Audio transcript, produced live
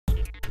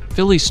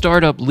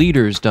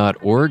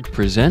PhillyStartupLeaders.org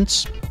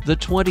presents the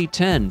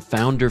 2010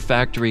 Founder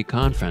Factory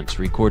Conference,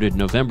 recorded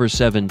November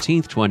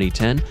 17,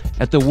 2010,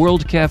 at the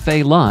World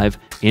Cafe Live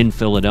in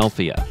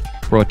Philadelphia.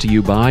 Brought to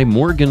you by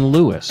Morgan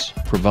Lewis,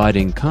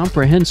 providing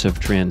comprehensive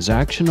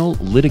transactional,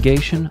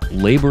 litigation,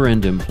 labor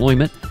and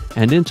employment,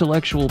 and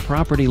intellectual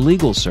property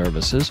legal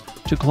services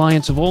to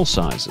clients of all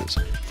sizes,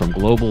 from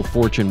global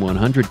Fortune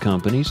 100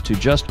 companies to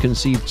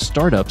just-conceived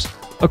startups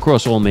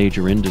across all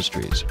major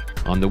industries.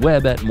 On the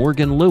web at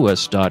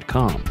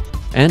morganlewis.com.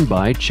 And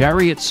by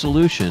Chariot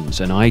Solutions,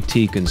 an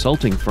IT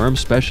consulting firm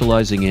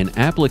specializing in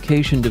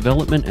application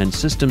development and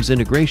systems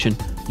integration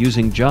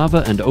using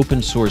Java and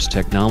open source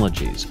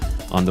technologies.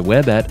 On the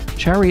web at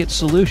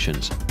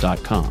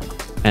chariotsolutions.com.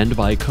 And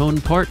by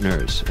Cone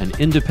Partners, an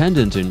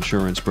independent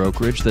insurance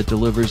brokerage that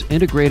delivers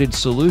integrated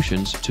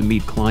solutions to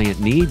meet client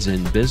needs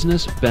in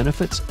business,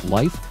 benefits,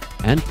 life,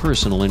 and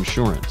personal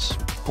insurance.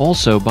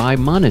 Also by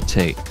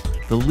Monetate,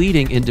 the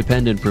leading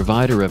independent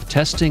provider of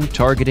testing,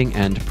 targeting,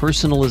 and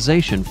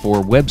personalization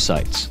for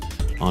websites.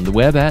 On the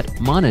web at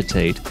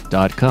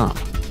monetate.com.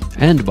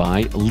 And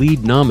by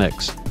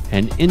Leadnomics,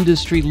 an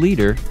industry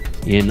leader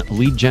in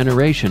lead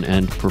generation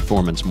and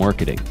performance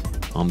marketing.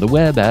 On the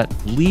web at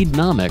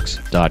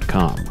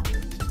leadnomics.com.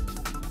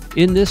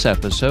 In this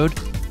episode,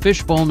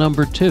 Fishbowl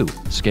number 2,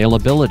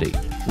 Scalability,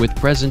 with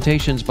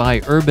presentations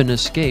by Urban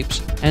Escapes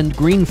and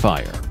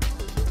Greenphire.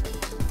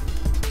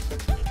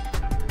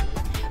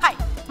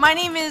 My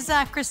name is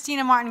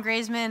Christina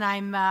Martin-Graisman.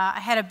 I'm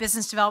head of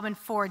business development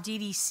for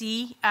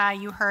DDC.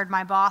 You heard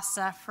my boss,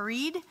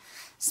 Fareed,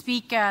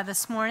 speak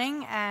this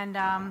morning, and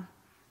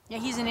yeah,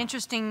 he's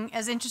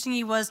as interesting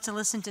he was to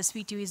listen to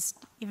speak to, he's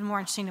even more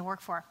interesting to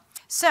work for.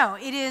 So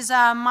it is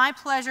my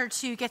pleasure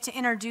to get to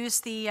introduce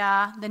the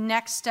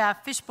next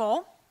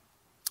Fishbowl,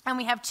 and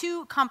we have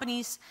two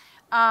companies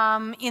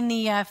in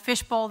the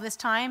Fishbowl this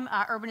time,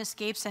 Urban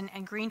Escapes and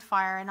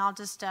Greenphire, and I'll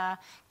just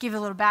give you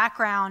a little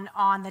background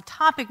on the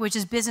topic, which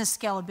is business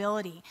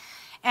scalability.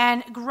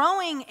 And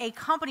growing a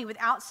company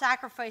without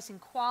sacrificing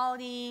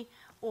quality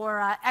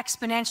or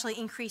exponentially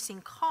increasing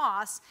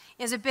costs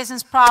is a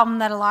business problem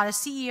that a lot of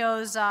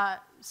CEOs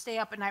stay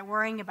up at night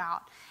worrying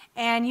about.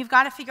 And you've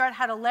got to figure out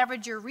how to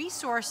leverage your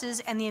resources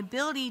and the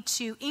ability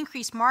to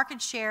increase market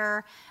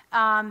share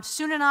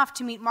soon enough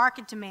to meet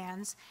market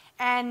demands.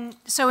 And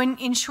so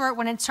in short,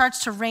 when it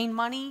starts to rain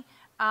money,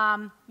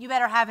 you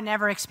better have an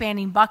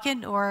ever-expanding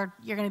bucket or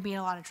you're going to be in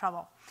a lot of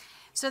trouble.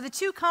 So the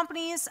two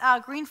companies,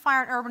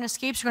 Greenphire and Urban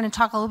Escapes, are going to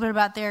talk a little bit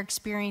about their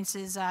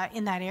experiences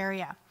in that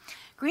area.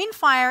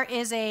 Greenphire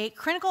is a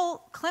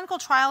clinical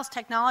trials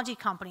technology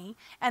company,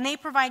 and they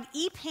provide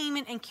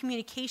e-payment and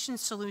communication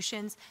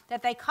solutions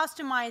that they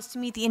customize to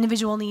meet the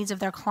individual needs of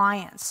their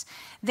clients.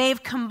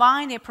 They've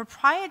combined a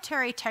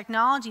proprietary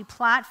technology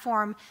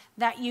platform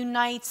that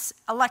unites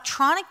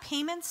electronic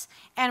payments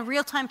and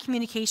real-time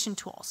communication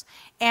tools,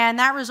 and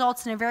that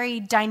results in a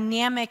very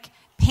dynamic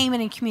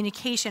payment and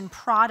communication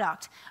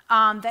product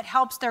that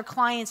helps their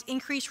clients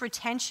increase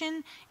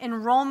retention,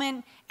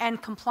 enrollment,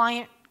 and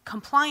compliance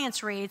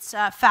rates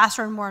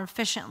faster and more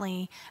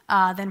efficiently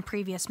than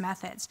previous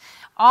methods.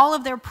 All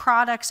of their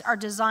products are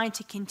designed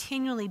to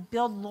continually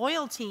build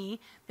loyalty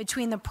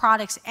between the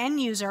product's end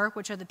user,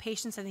 which are the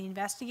patients and the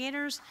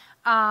investigators,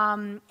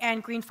 and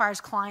Greenfire's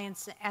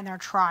clients and their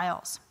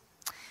trials.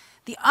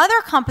 The other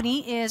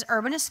company is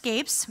Urban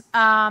Escapes,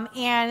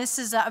 and this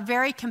is a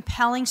very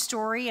compelling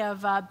story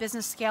of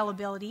business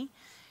scalability.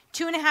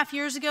 2.5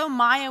 years ago,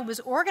 Maya was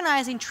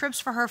organizing trips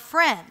for her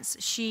friends.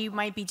 She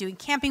might be doing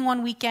camping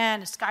one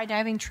weekend, a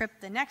skydiving trip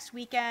the next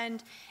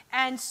weekend,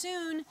 and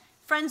soon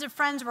friends of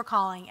friends were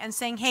calling and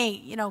saying,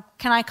 hey,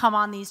 can I come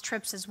on these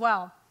trips as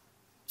well?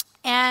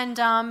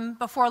 And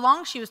before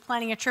long, she was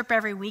planning a trip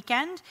every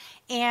weekend,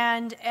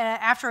 and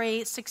after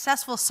a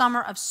successful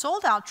summer of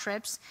sold-out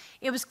trips,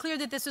 it was clear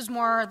that this was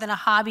more than a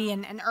hobby,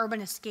 and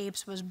Urban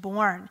Escapes was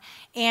born.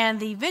 And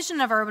the vision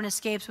of Urban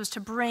Escapes was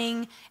to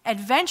bring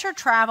adventure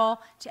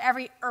travel to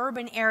every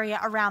urban area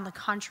around the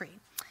country.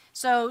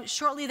 So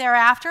shortly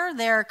thereafter,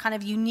 their kind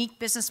of unique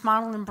business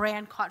model and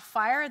brand caught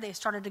fire. They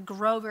started to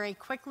grow very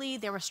quickly.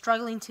 They were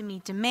struggling to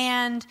meet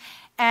demand,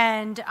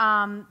 and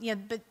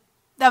but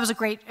that was a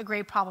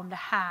great problem to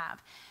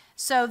have.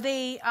 So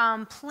they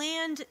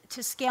planned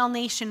to scale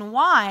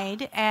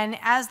nationwide, and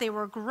as they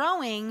were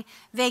growing,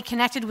 they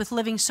connected with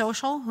Living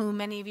Social, who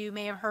many of you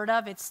may have heard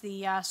of. It's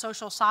the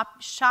social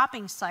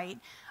shopping site.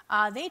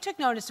 They took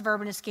notice of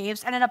Urban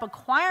Escapes, ended up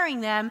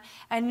acquiring them,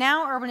 and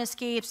now Urban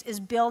Escapes is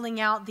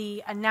building out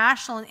the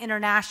national and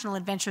international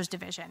adventures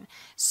division.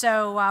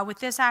 So with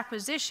this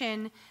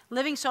acquisition,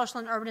 Living Social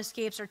and Urban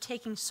Escapes are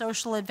taking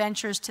social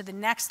adventures to the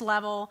next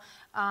level,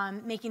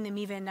 making them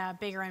even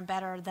bigger and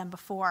better than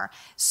before.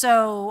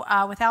 So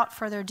without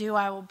further ado,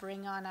 I will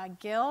bring on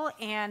Gil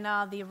and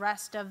the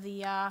rest of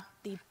the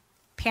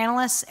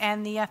panelists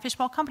and the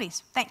Fishbowl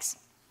companies. Thanks.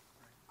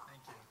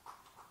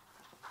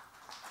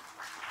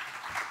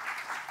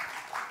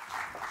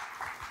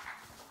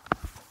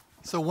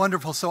 So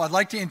wonderful. So I'd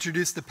like to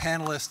introduce the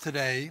panelists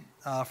today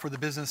for the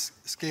business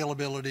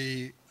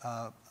scalability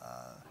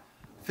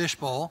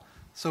Fishbowl.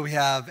 So we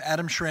have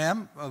Adam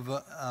Schramm of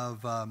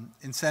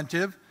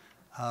Incentive,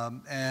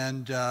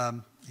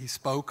 and he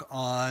spoke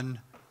on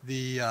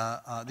the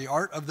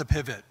art of the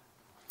pivot.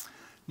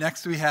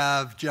 Next, we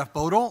have Jeff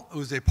Bodel,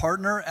 who's a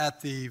partner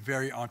at the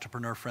very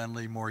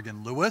entrepreneur-friendly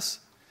Morgan Lewis.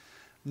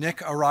 Nick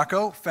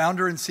Aracco,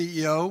 founder and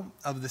CEO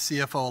of the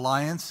CFO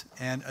Alliance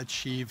and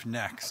Achieve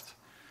Next.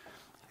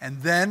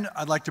 And then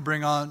I'd like to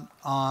bring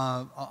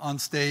on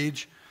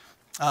stage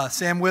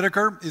Sam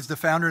Whitaker, is the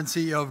founder and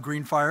CEO of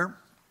Greenphire.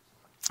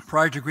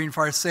 Prior to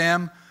Greenphire,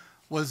 Sam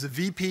was the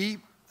VP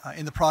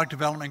in the product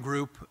development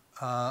group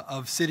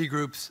of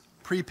Citigroup's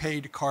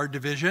prepaid card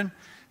division.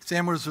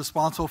 Sam was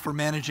responsible for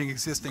managing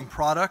existing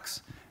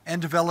products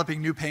and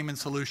developing new payment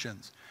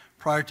solutions.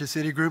 Prior to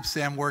Citigroup,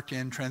 Sam worked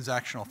in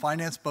transactional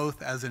finance,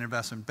 both as an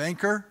investment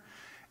banker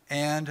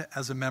and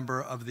as a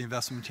member of the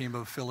investment team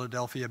of a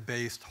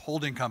Philadelphia-based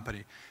holding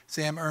company.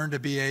 Sam earned a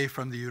BA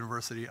from the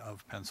University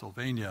of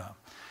Pennsylvania.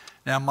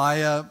 Now,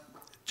 Maya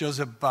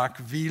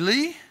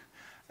Joseph-Bakvili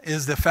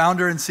is the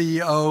founder and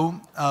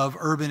CEO of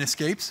Urban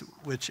Escapes,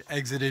 which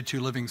exited to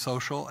Living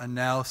Social and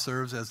now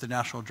serves as the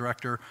national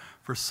director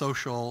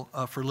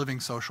for Living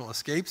Social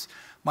Escapes.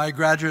 Maya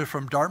graduated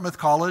from Dartmouth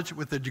College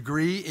with a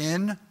degree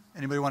in,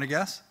 anybody want to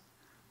guess?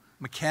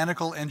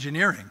 Mechanical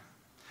engineering.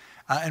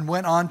 And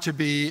went on to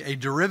be a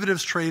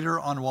derivatives trader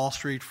on Wall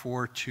Street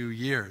for 2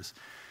 years.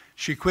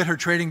 She quit her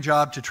trading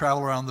job to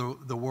travel around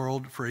the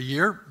world for a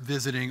year,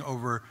 visiting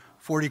over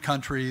 40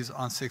 countries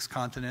on 6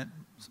 continents.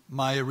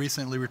 Maya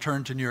recently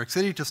returned to New York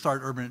City to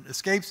start Urban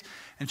Escapes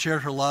and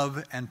shared her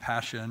love and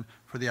passion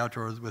for the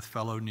outdoors with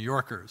fellow New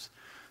Yorkers.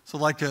 So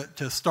I'd like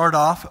to start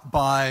off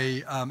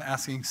by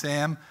asking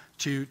Sam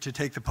to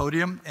take the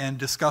podium and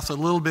discuss a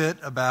little bit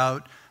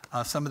about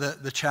some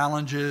of the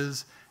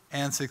challenges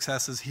and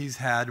successes he's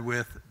had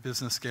with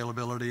business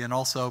scalability, and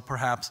also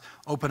perhaps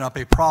open up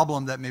a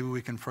problem that maybe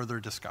we can further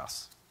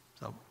discuss.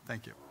 So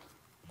thank you.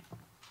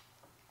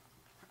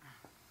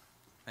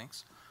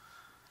 Thanks.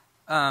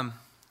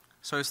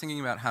 So I was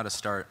thinking about how to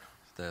start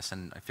this,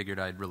 and I figured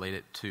I'd relate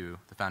it to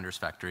the Founders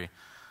Factory,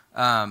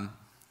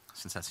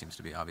 since that seems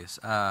to be obvious.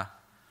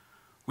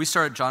 We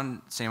started,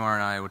 John Samar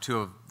and I, were 2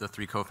 of the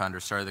 3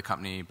 co-founders, started the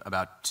company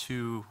about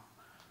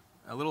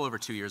a little over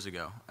 2 years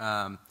ago.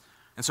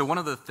 And so one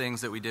of the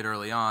things that we did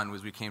early on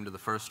was we came to the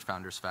first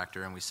Founders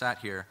Factor, and we sat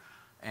here,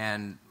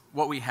 and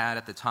what we had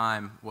at the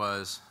time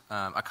was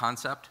a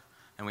concept,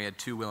 and we had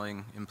 2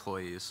 willing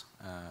employees,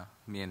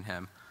 me and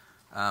him.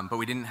 But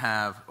we didn't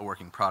have a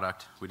working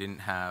product, we didn't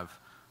have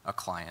a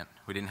client,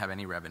 we didn't have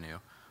any revenue,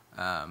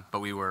 but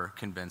we were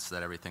convinced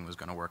that everything was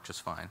going to work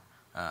just fine.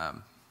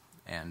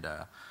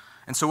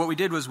 And so what we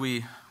did was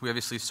we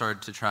obviously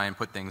started to try and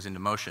put things into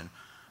motion.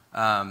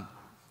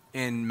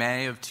 In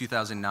May of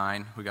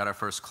 2009, we got our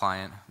first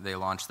client. They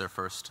launched their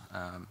first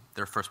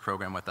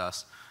program with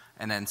us.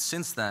 And then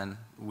since then,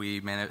 we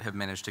have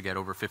managed to get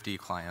over 50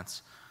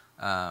 clients,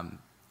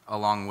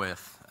 along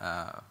with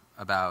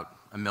about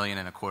 $1.25 million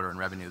in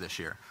revenue this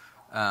year.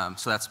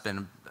 So that's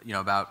been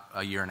about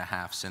a year and a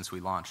half since we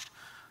launched.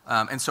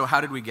 And so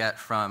how did we get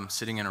from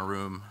sitting in a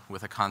room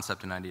with a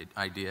concept and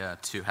idea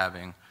to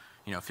having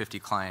 50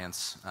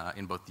 clients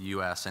in both the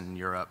US and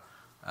Europe,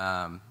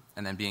 and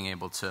then being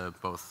able to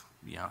both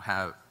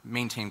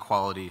maintain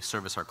quality,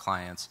 service our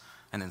clients,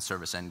 and then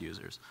service end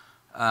users?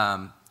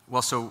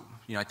 Well, so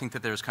I think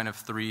that there's kind of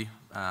 3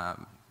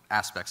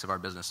 aspects of our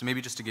business. So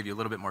maybe just to give you a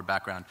little bit more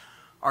background,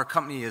 our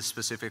company is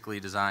specifically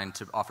designed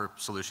to offer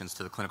solutions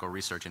to the clinical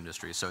research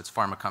industry. So it's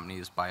pharma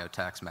companies,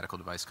 biotechs, medical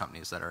device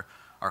companies that are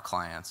our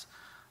clients.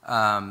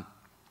 And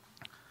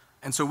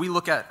so we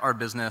look at our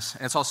business,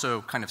 and it's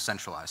also kind of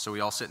centralized. So we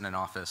all sit in an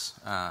office,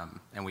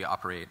 and we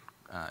operate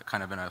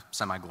kind of in a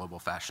semi-global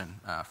fashion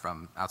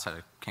from outside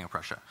of King of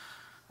Prussia.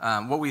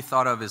 What we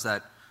thought of is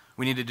that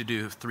we needed to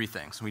do 3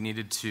 things. We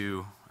needed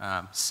to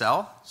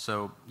sell.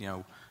 So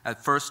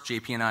at first,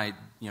 JP and I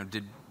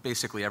did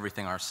basically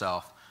everything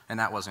ourselves, and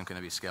that wasn't going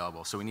to be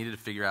scalable. So we needed to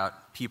figure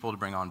out people to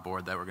bring on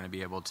board that were going to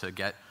be able to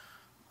get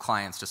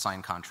clients to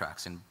sign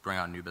contracts and bring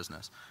on new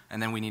business.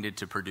 And then we needed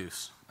to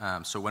produce.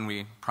 So when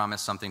we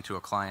promise something to a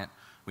client,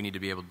 we need to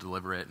be able to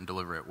deliver it and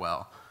deliver it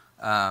well.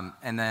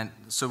 And then,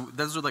 so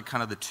those are like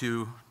kind of the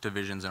 2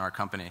 divisions in our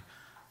company.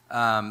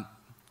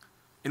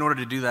 In order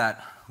to do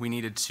that, we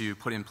needed to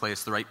put in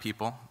place the right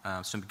people,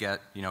 so to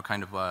get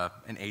kind of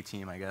an A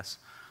team, I guess,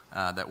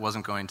 that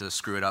wasn't going to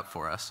screw it up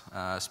for us,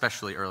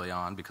 especially early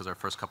on, because our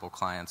first couple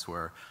clients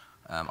were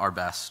our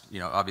best,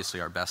 obviously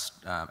our best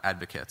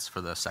advocates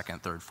for the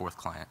second, third, fourth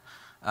client.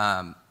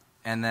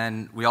 And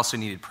then we also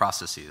needed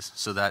processes,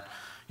 so that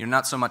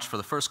not so much for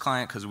the first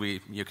client, because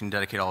you can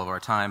dedicate all of our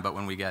time, but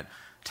when we get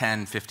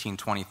 10, 15,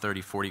 20,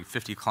 30, 40,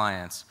 50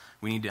 clients,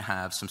 we need to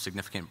have some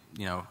significant,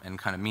 and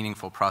kind of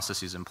meaningful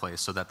processes in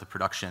place so that the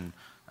production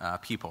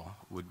people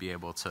would be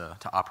able to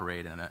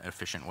operate in an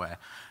efficient way.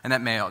 And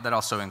that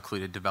also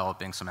included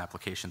developing some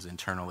applications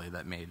internally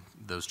that made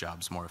those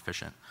jobs more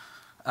efficient.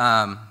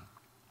 And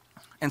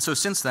so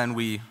since then,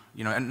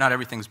 not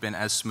everything's been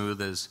as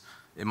smooth as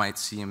it might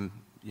seem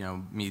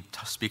me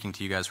speaking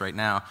to you guys right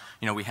now,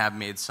 we have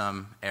made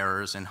some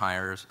errors in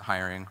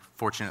hiring.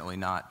 Fortunately,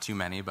 not too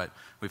many, but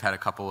we've had a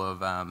couple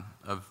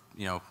of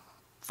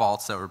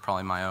faults that were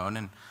probably my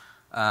own,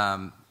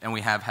 and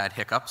we have had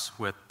hiccups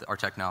with our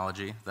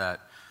technology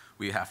that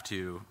we have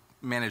to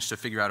manage to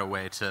figure out a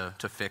way to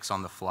fix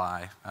on the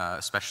fly,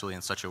 especially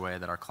in such a way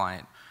that our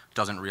client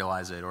doesn't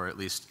realize it, or at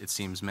least it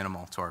seems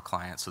minimal to our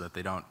client, so that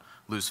they don't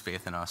lose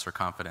faith in us or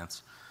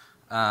confidence.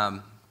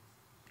 And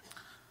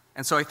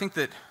so I think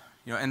that,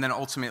 and then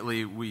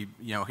ultimately we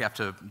have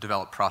to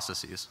develop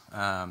processes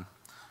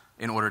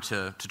in order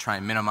to try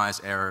and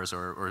minimize errors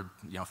or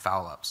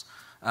foul-ups.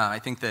 I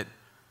think that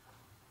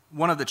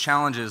one of the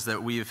challenges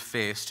that we've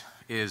faced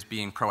is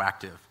being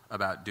proactive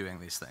about doing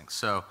these things.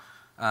 So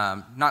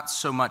not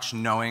so much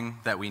knowing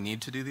that we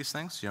need to do these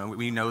things.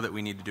 We know that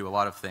we need to do a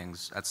lot of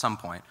things at some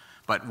point,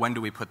 but when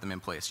do we put them in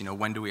place?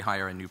 When do we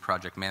hire a new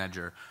project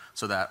manager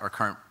so that our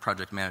current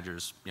project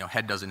manager's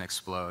head doesn't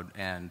explode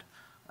and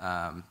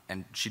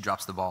she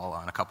drops the ball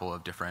on a couple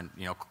of different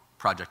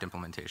project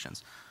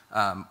implementations?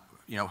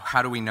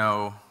 How do we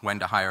know when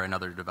to hire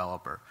another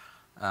developer?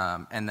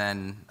 And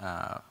then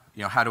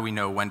how do we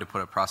know when to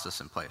put a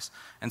process in place?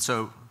 And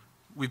so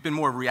we've been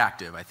more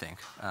reactive, I think,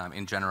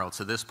 in general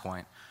to this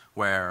point,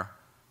 where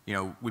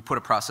we put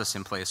a process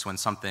in place when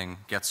something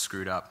gets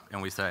screwed up,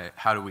 and we say,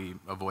 how do we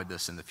avoid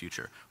this in the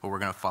future? Well, we're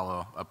going to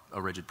follow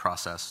a rigid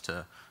process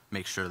to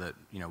make sure that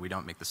we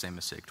don't make the same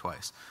mistake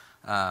twice.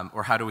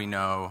 Or how do we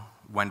know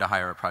when to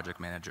hire a project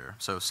manager?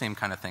 So same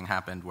kind of thing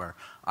happened where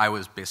I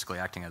was basically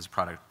acting as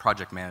a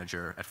project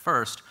manager at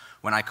first.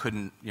 When I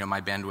couldn't,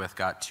 my bandwidth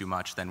got too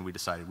much, then we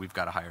decided we've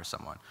got to hire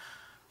someone.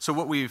 So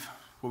what we've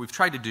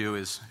tried to do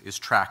is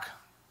track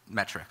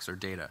metrics or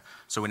data.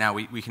 So now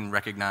we can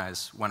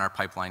recognize when our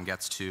pipeline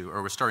gets to,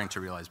 or we're starting to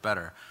realize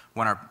better,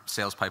 when our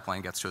sales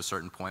pipeline gets to a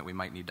certain point, we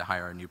might need to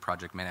hire a new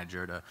project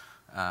manager to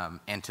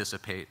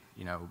anticipate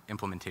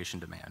implementation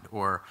demand.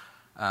 Or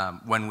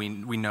when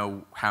we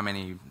know how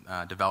many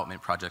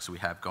development projects we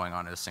have going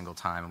on at a single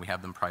time, and we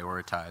have them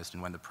prioritized,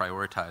 and when the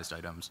prioritized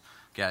items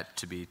get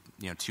to be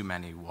too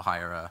many, we'll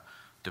hire a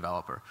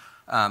developer.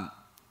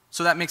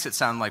 So that makes it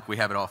sound like we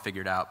have it all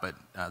figured out, but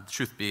the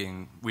truth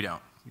being, we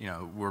don't.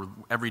 We're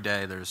every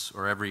day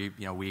or every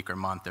week or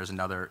month there's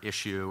another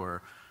issue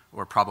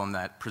or problem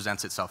that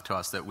presents itself to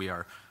us that we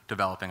are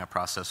developing a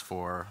process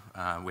for.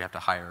 We have to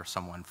hire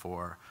someone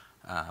for,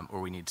 or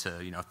we need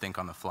to think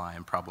on the fly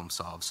and problem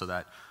solve so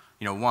that.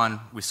 One,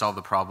 we solve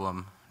the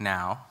problem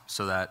now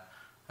so that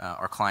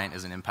our client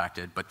isn't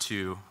impacted, but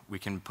two, we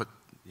can put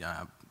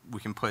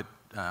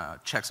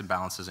checks and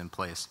balances in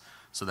place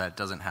so that it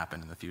doesn't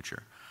happen in the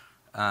future.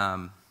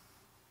 I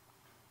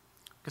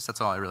guess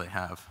that's all I really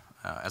have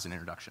as an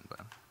introduction, but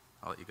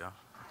I'll let you go.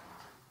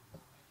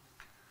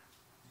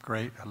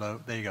 Great.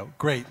 Hello. There you go.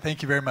 Great.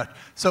 Thank you very much.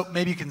 So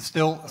maybe you can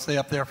still stay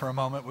up there for a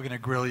moment. We're going to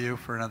grill you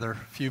for another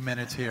few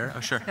minutes here.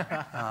 Oh, sure.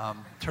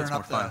 Turn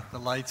up the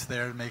lights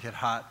there to make it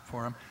hot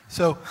for them.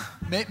 So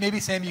maybe,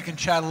 Sam, you can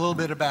chat a little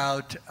bit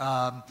about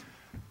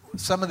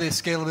some of the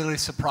scalability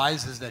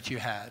surprises that you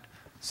had.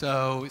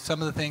 So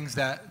some of the things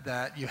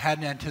that you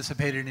hadn't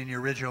anticipated in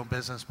your original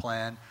business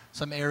plan,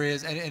 some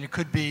areas, and it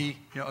could be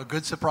a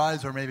good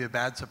surprise or maybe a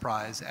bad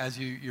surprise as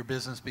your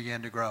business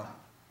began to grow.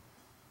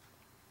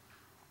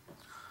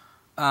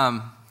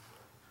 Well,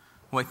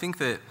 I think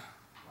that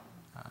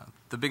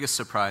the biggest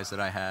surprise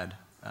that I had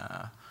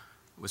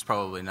was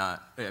probably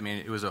not. I mean,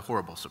 it was a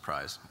horrible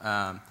surprise.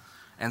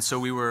 And so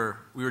we were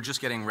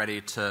just getting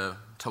ready to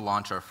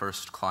launch our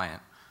first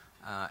client,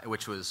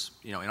 which was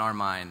in our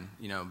mind,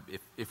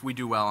 if we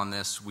do well on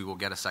this, we will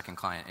get a second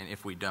client, and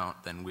if we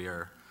don't, then we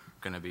are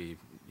going to be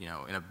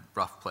in a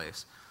rough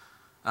place.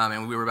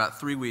 And we were about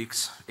 3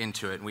 weeks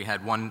into it, and we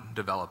had one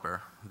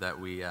developer that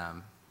we.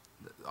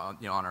 On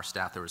our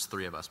staff, there was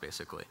 3 of us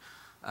basically,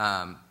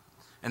 and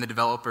the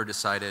developer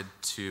decided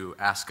to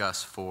ask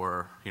us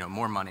for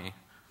more money,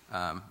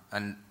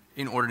 an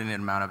inordinate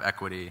amount of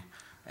equity,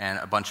 and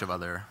a bunch of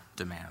other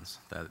demands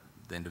that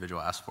the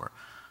individual asked for,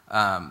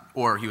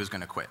 or he was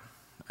going to quit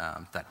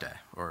that day,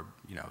 or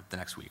the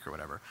next week or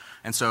whatever.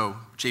 And so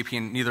JP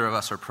and neither of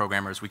us are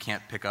programmers. We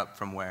can't pick up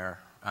from where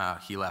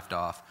he left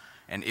off,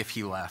 and if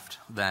he left,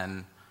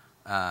 then.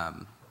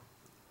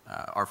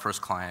 Our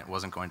first client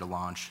wasn't going to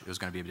launch. It was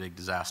going to be a big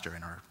disaster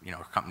in our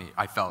company.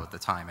 I felt at the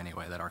time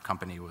anyway that our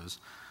company was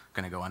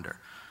going to go under.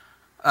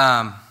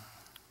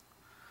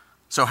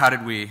 So how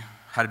did we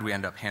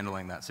end up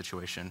handling that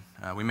situation?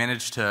 We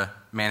managed to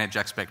manage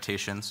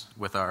expectations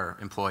with our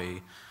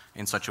employee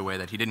in such a way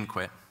that he didn't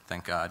quit,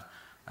 thank God,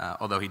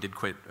 although he did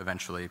quit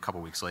eventually a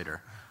couple weeks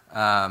later.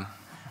 But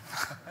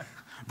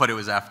it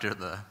was after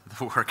the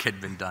work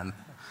had been done.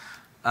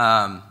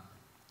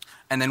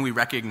 And then we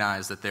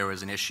recognized that there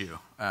was an issue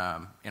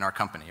in our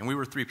company. And we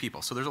were 3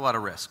 people, so there's a lot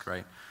of risk,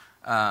 right?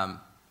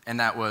 And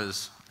that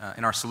was,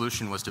 and our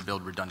solution was to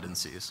build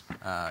redundancies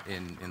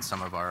in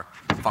some of our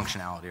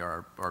functionality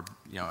or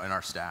in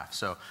our staff.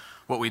 So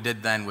what we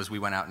did then was we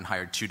went out and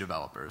hired 2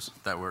 developers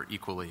that were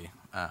equally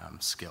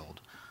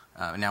skilled.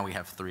 And now we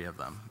have 3 of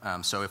them.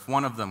 So if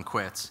one of them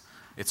quits,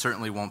 it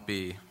certainly won't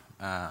be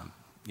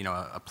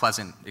a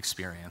pleasant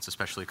experience,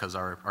 especially because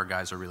our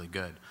guys are really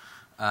good.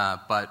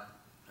 But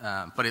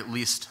at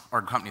least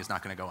our company is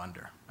not going to go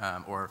under,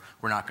 or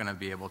we're not going to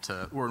be able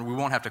to, or we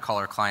won't have to call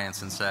our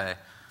clients and say,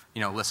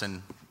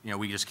 listen,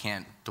 we just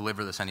can't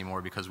deliver this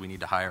anymore because we need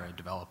to hire a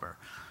developer.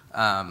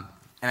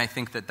 And I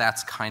think that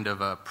that's kind of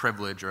a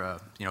privilege or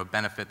a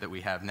benefit that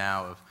we have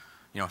now of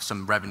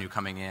some revenue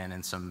coming in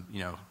and some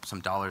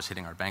dollars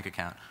hitting our bank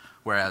account.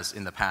 Whereas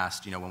in the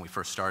past, when we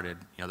first started,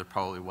 there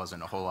probably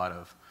wasn't a whole lot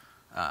of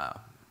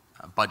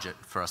budget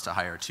for us to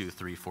hire 2,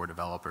 3, 4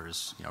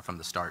 developers, from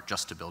the start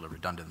just to build a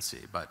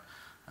redundancy. But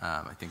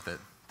I think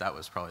that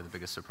was probably the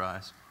biggest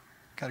surprise.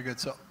 Kind of good.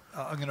 So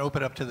I'm going to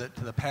open up to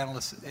the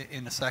panelists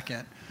in a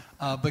second.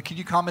 But can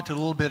you comment a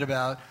little bit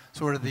about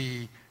sort of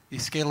the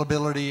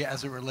scalability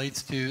as it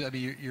relates to, I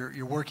mean,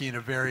 you're working in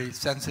a very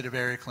sensitive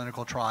area,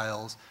 clinical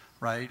trials,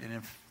 right? And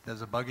if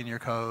there's a bug in your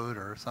code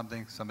or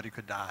something, somebody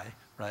could die,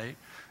 right?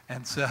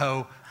 And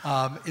so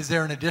is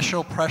there an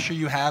additional pressure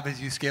you have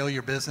as you scale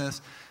your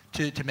business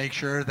to make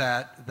sure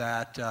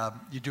that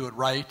you do it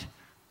right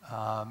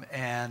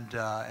and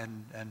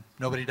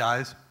nobody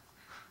dies?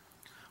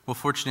 Well,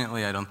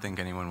 fortunately, I don't think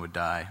anyone would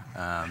die.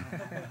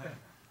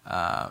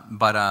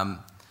 But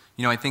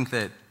I think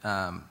that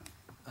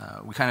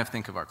we kind of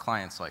think of our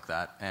clients like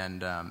that.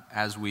 And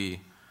as we,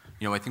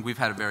 I think we've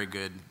had a very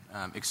good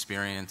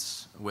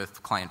experience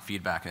with client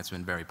feedback, and it's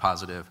been very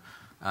positive.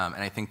 And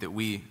I think that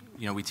we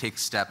take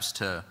steps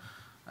to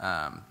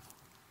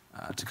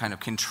kind of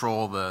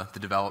control the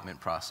development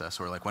process,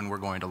 or like when we're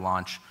going to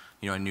launch,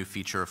 a new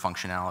feature or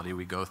functionality,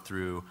 we go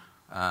through,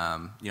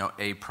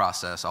 a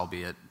process,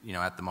 albeit,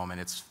 at the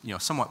moment it's,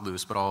 somewhat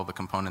loose, but all of the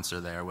components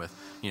are there with,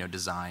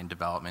 design,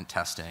 development,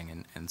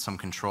 testing, and some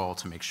control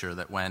to make sure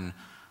that when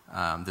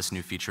this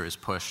new feature is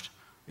pushed,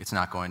 it's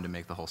not going to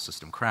make the whole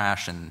system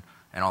crash, and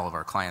all of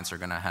our clients are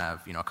going to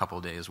have, a couple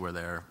of days where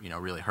they're,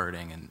 really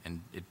hurting,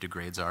 and it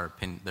degrades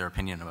their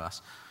opinion of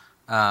us.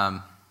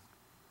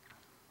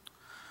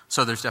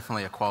 So there's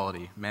definitely a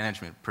quality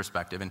management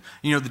perspective. And,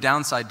 the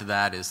downside to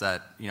that is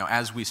that,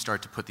 as we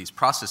start to put these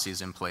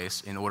processes in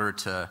place in order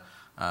to,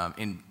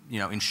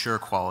 ensure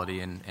quality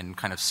and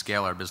kind of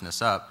scale our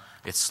business up,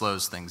 it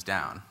slows things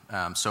down.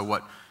 So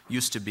what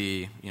used to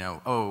be,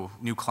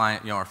 new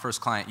client, our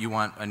first client, you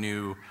want a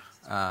new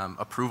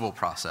approval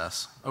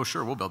process. Oh,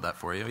 sure, we'll build that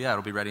for you. Yeah,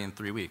 it'll be ready in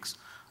 3 weeks.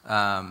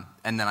 And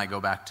then I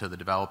go back to the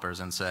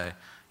developers and say,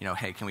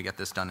 hey, can we get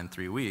this done in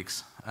 3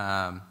 weeks?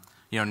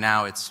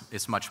 Now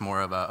it's much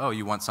more of a,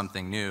 you want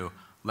something new,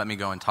 let me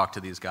go and talk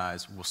to these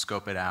guys, we'll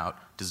scope it out,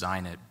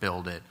 design it,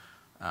 build it,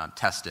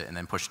 test it, and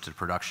then push it to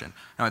production.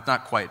 Now, it's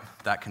not quite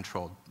that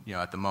controlled,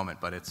 at the moment,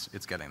 but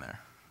it's getting there.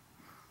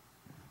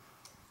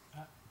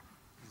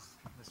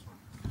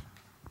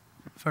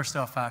 First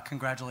off,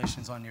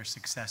 congratulations on your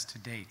success to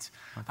date.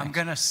 I'm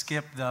going to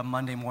skip the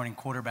Monday morning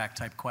quarterback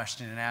type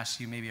question and ask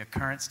you maybe a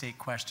current state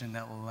question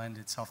that will lend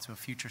itself to a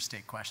future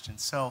state question.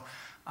 So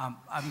I'm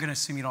going to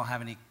assume you don't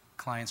have any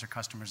clients or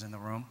customers in the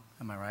room.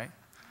 Am I right?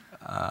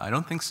 I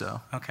don't think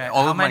so. Okay.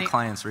 All of my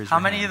clients raise their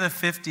hand. How many of the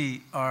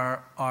 50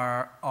 are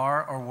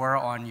or were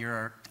on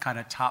your kind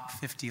of top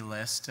 50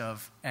 list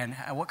of, and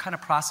what kind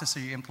of process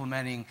are you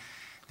implementing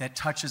that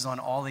touches on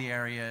all the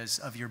areas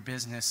of your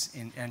business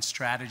and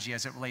strategy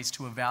as it relates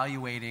to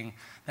evaluating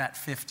that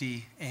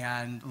 50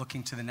 and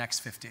looking to the next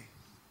 50?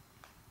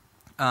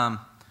 Well,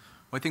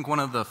 I think one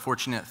of the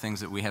fortunate things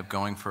that we have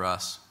going for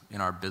us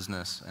in our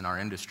business and our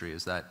industry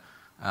is that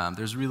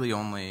there's really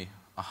only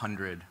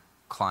 100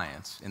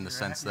 clients in the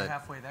sense that... You're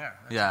halfway there.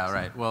 That's yeah, awesome.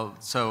 right. Well,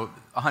 so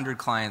 100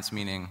 clients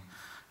meaning,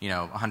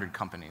 100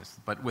 companies.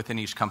 But within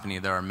each company,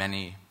 there are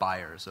many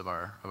buyers of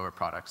our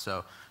products.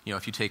 So,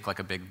 if you take like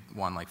a big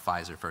one like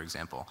Pfizer, for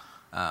example,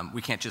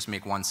 we can't just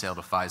make one sale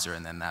to Pfizer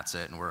and then that's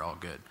it and we're all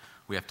good.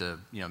 We have to,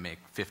 make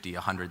 50,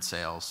 100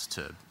 sales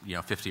to,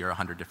 50 or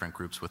 100 different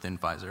groups within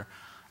Pfizer.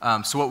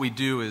 So what we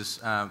do is,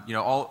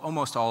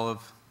 almost all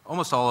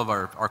of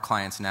our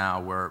clients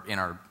now were in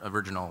our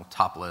original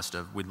top list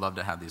of we'd love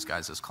to have these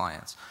guys as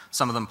clients.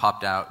 Some of them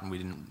popped out and we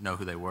didn't know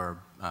who they were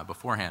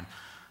beforehand.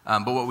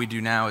 But what we do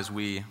now is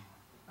we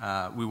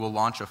will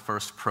launch a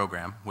first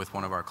program with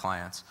one of our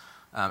clients,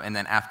 and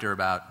then after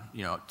about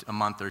a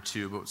month or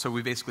two, so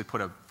we basically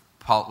put a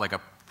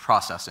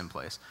process in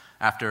place.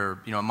 After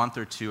a month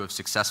or two of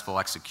successful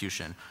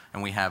execution,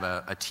 and we have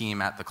a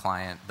team at the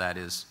client that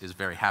is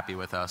very happy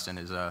with us and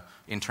is an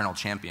internal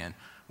champion,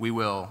 we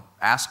will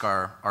ask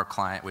our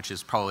client, which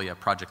is probably a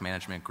project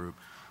management group,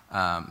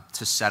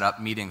 to set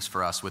up meetings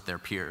for us with their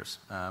peers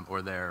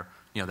or their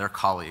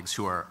colleagues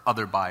who are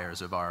other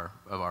buyers of our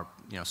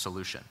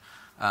solution.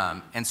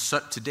 And so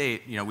to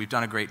date, we've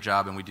done a great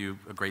job, and we do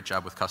a great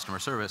job with customer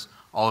service.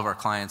 All of our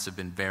clients have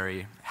been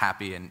very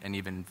happy and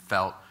even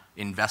felt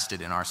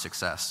invested in our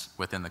success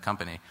within the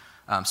company.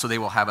 So they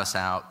will have us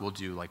out. We'll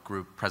do like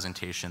group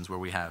presentations where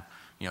we have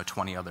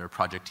 20 other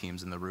project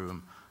teams in the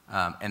room.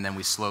 And then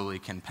we slowly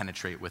can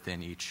penetrate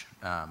within each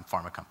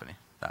pharma company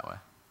that way.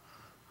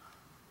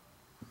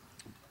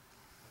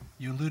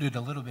 You alluded a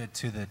little bit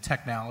to the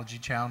technology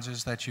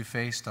challenges that you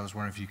faced. I was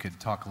wondering if you could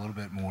talk a little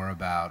bit more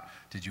about,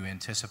 did you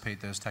anticipate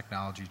those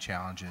technology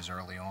challenges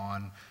early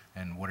on,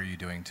 and what are you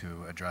doing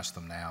to address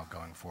them now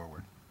going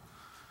forward?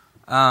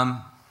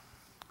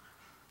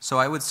 So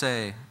I would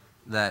say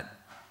that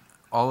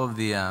all of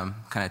the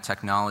kind of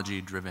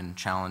technology-driven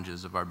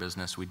challenges of our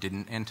business we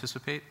didn't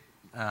anticipate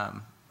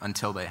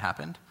until they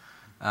happened.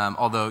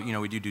 Although,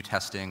 we do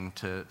testing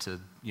to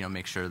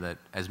make sure that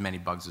as many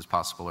bugs as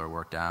possible are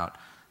worked out.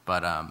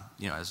 But,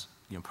 as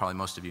probably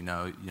most of you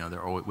know,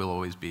 there will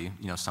always be,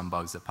 some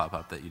bugs that pop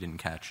up that you didn't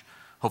catch.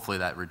 Hopefully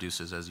that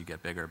reduces as you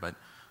get bigger. But,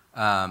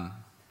 I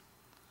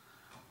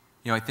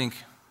think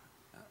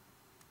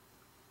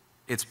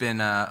it's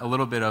been a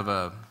little bit of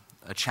a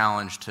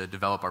challenge to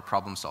develop our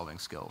problem-solving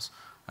skills.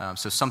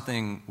 So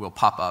something will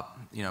pop up,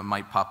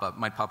 might pop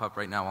up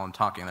right now while I'm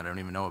talking that I don't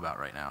even know about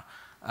right now.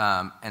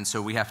 And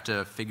so we have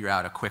to figure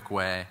out a quick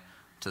way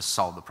to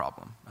solve the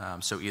problem.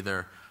 So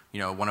either,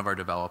 one of our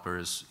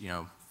developers,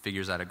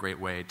 figures out a great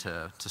way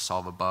to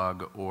solve a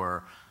bug,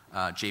 or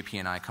JP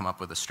and I come up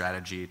with a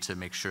strategy to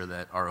make sure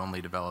that our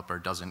only developer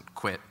doesn't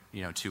quit,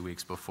 2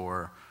 weeks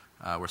before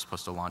we're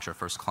supposed to launch our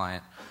first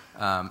client.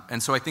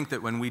 And so I think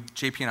that when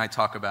JP and I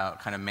talk about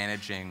kind of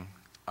managing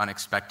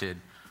unexpected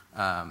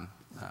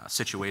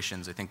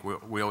situations, I think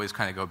we always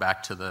kind of go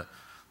back to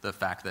the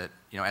fact that,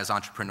 as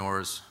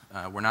entrepreneurs,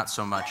 we're not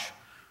so much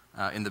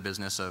in the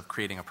business of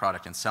creating a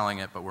product and selling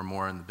it, but we're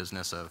more in the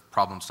business of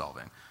problem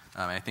solving.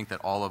 And I think that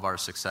all of our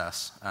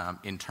success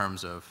in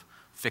terms of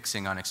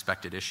fixing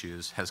unexpected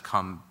issues has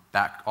come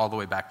back all the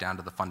way back down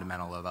to the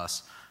fundamental of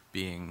us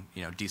being,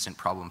 decent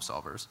problem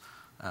solvers,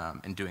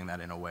 and doing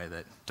that in a way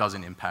that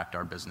doesn't impact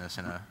our business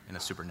in a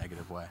super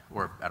negative way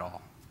or at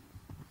all.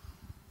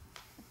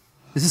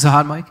 Is this a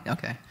hot mic?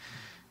 Okay.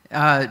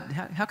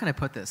 How can I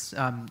put this?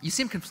 You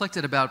seem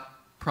conflicted about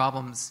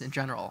problems in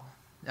general.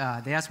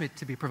 They asked me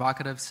to be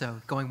provocative,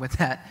 so going with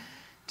that,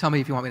 tell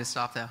me if you want me to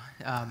stop, though.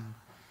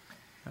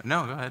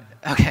 No, go ahead.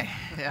 Okay.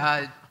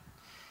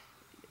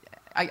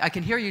 I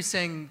can hear you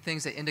saying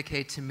things that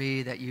indicate to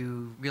me that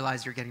you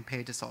realize you're getting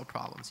paid to solve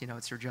problems.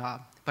 It's your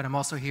job. But I'm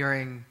also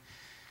hearing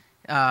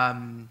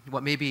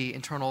what maybe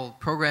internal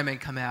programming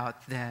come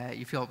out that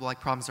you feel like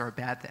problems are a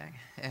bad thing.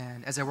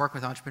 And as I work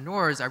with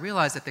entrepreneurs, I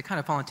realize that they kind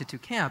of fall into two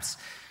camps: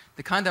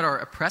 the kind that are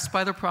oppressed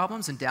by their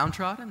problems and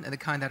downtrodden, and the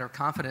kind that are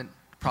confident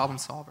problem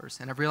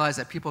solvers. And I've realized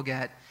that people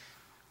get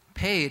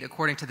paid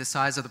according to the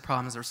size of the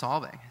problems they're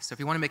solving. So if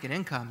you want to make an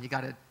income, you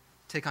got to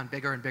take on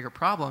bigger and bigger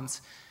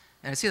problems.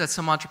 And I see that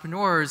some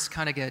entrepreneurs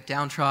kind of get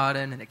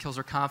downtrodden, and it kills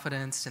their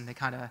confidence, and they're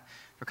kind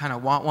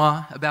of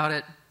wah-wah about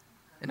it.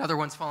 And other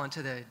ones fall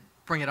into the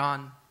bring it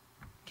on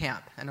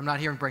camp. And I'm not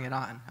hearing bring it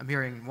on. I'm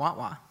hearing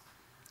wah-wah.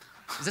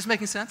 Is this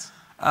making sense?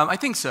 I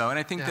think so. And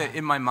I think that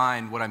in my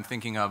mind, what I'm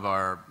thinking of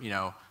are,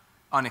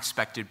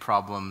 unexpected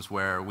problems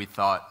where we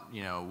thought,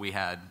 we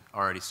had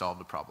already solved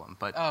the problem.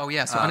 But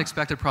so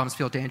unexpected problems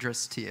feel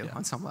dangerous to you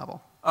on some level.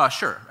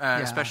 Sure,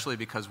 especially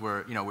because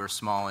we're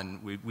small,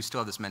 and we still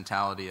have this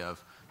mentality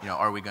of,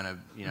 are we going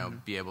to,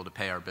 be able to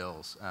pay our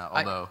bills?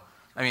 Although,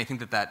 I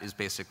think that is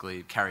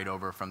basically carried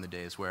over from the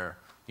days where,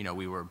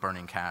 we were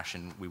burning cash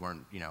and we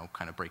weren't,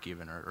 kind of break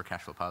even or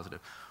cash flow positive.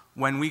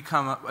 When we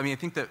come up, I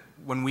think that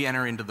when we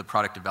enter into the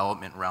product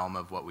development realm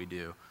of what we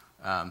do,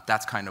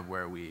 that's kind of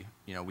where we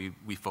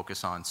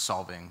focus on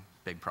solving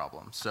big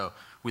problems. So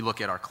we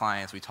look at our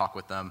clients, we talk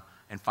with them,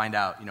 and find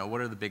out,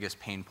 what are the biggest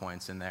pain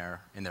points in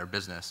their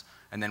business,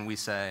 and then we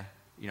say,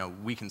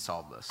 we can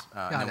solve this,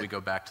 and then we go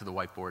back to the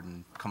whiteboard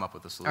and come up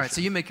with a solution. All right,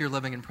 so you make your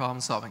living in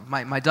problem solving.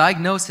 My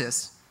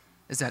diagnosis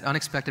is that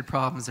unexpected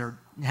problems are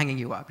hanging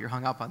you up. You're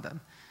hung up on them,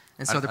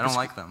 and so I don't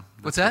like them.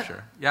 What's that? For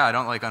sure. Yeah, I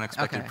don't like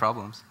unexpected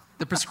problems.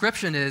 The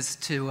prescription is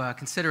to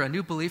consider a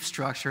new belief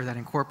structure that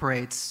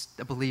incorporates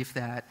a belief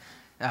that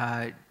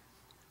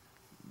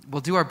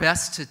we'll do our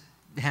best to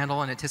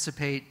handle and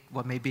anticipate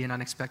what may be an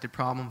unexpected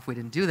problem if we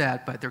didn't do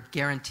that, but they're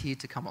guaranteed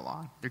to come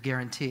along. They're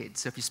guaranteed.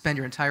 So if you spend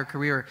your entire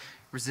career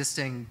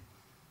resisting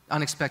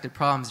unexpected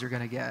problems, you're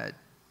going to get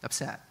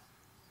upset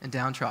and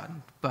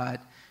downtrodden. But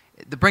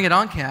the Bring It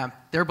On camp,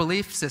 their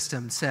belief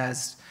system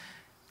says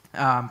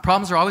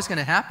problems are always going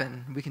to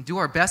happen. We can do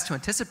our best to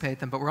anticipate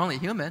them, but we're only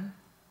human.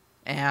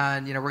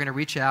 And we're going to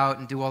reach out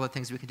and do all the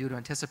things we can do to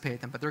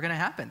anticipate them, but they're going to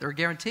happen. They're a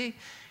guarantee.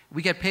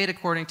 We get paid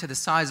according to the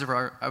size of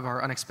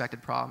our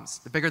unexpected problems.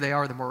 The bigger they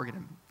are, the more we're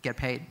going to get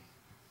paid.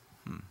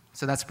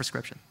 So that's the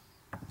prescription.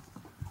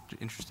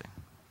 Interesting.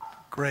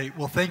 Great.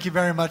 Well, thank you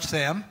very much,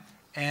 Sam.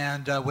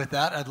 And with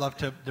that, I'd love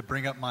to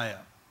bring up Maya.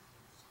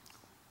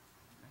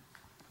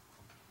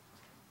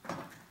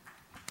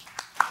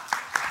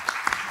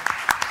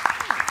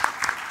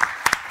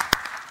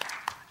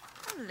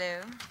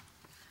 Hello.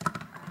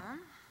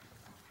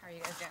 How are you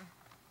guys doing?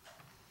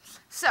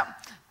 So,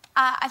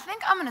 I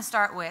think I'm going to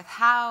start with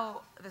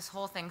how this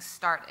whole thing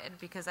started,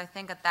 because I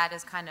think that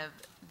is kind of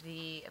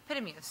the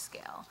epitome of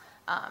scale.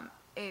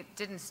 It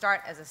didn't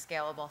start as a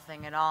scalable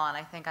thing at all, and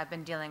I think I've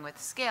been dealing with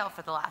scale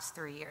for the last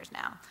 3 years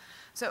now.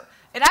 So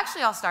it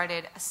actually all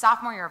started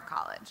sophomore year of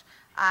college.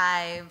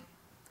 I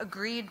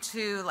agreed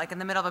to, like in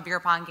the middle of a beer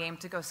pong game,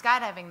 to go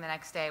skydiving the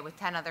next day with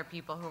 10 other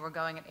people who were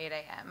going at 8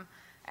 a.m.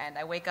 And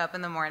I wake up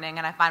in the morning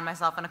and I find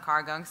myself in a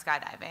car going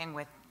skydiving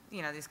with,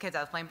 these kids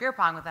I was playing beer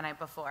pong with the night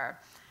before.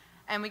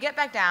 And we get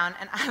back down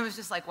and I was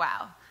just like,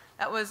 wow,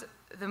 that was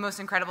the most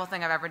incredible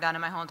thing I've ever done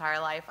in my whole entire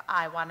life.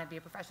 I want to be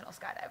a professional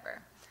skydiver.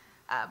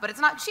 But it's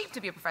not cheap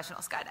to be a professional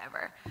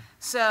skydiver.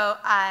 So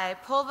I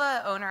pull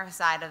the owner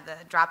aside of the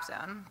drop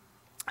zone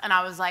and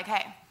I was like,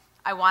 hey,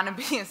 I want to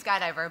be a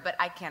skydiver, but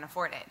I can't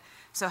afford it.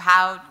 So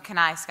how can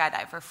I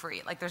skydive for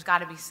free? Like, there's got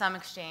to be some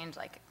exchange.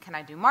 Like, can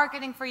I do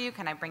marketing for you?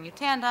 Can I bring you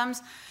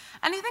tandems?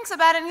 And he thinks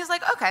about it, and he's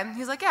like, okay.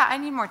 He's like, yeah, I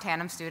need more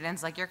tandem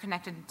students. Like, you're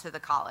connected to the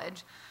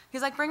college.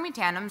 He's like, bring me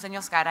tandems, and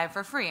you'll skydive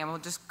for free, and we'll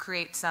just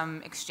create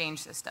some exchange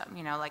system,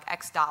 like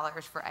X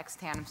dollars for X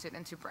tandem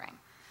students you bring.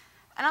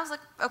 And I was like,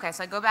 okay,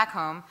 so I go back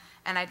home,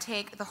 and I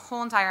take the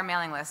whole entire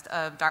mailing list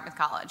of Dartmouth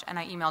College, and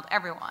I emailed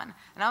everyone.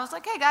 And I was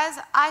like, hey, guys,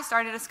 I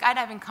started a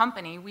skydiving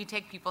company. We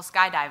take people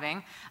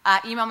skydiving.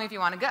 Email me if you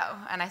want to go.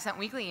 And I sent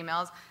weekly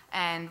emails,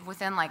 and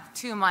within like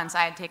 2 months,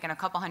 I had taken a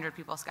couple hundred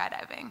people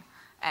skydiving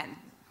and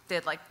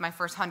did like my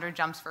first 100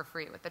 jumps for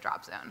free with the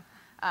drop zone.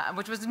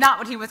 Which was not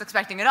what he was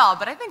expecting at all,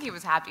 but I think he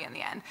was happy in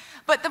the end.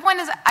 But the point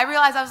is, I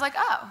realized I was like,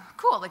 oh,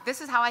 cool, like this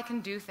is how I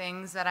can do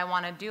things that I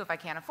want to do if I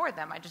can't afford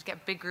them. I just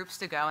get big groups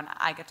to go, and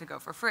I get to go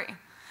for free.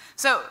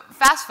 So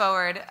fast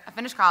forward, I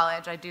finished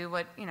college, I do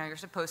what you're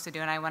supposed to do,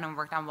 and I went and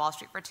worked on Wall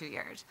Street for 2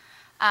 years,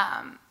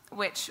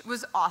 which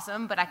was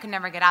awesome, but I could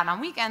never get out on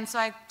weekends, so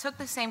I took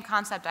the same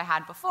concept I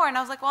had before, and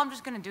I was like, well, I'm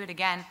just going to do it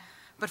again,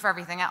 but for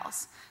everything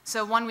else.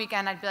 So one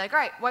weekend, I'd be like, all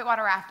right,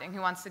 whitewater rafting, who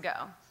wants to go?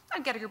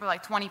 I'd get a group of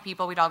like 20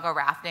 people, we'd all go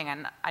rafting,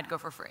 and I'd go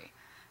for free.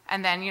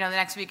 And then, the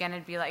next weekend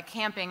it'd be like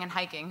camping and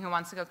hiking, who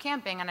wants to go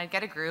camping, and I'd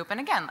get a group, and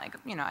again, like,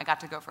 I got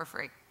to go for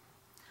free.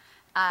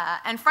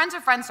 And friends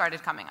of friends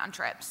started coming on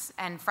trips,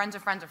 and friends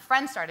of friends of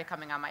friends started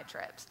coming on my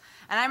trips.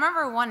 And I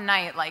remember one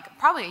night, like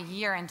probably a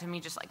year into me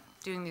just like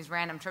doing these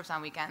random trips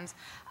on weekends,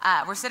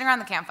 we're sitting around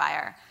the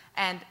campfire,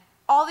 and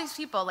all these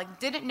people like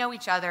didn't know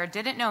each other,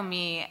 didn't know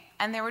me,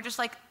 and they were just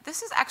like,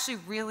 this is actually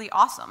really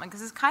awesome. Like,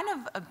 this is kind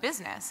of a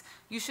business.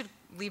 You should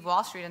leave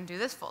Wall Street and do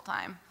this full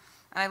time.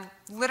 And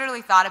I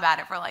literally thought about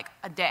it for like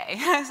a day.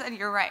 I said,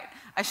 you're right,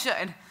 I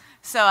should.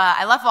 So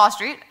I left Wall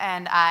Street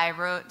and I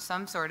wrote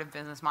some sort of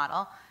business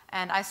model,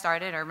 and I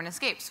started Urban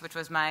Escapes, which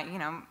was my,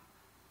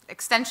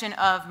 extension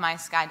of my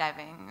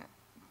skydiving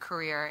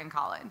career in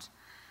college.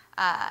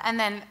 And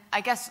then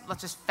I guess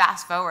let's just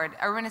fast forward.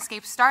 Urban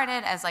Escapes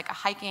started as like a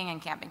hiking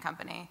and camping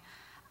company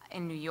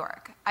in New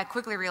York. I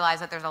quickly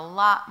realized that there's a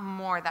lot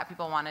more that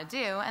people want to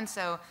do, and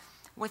so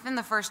within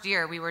the first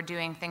year, we were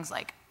doing things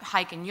like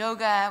hike and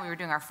yoga. We were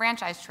doing our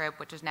franchise trip,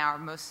 which is now our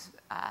most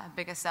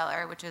biggest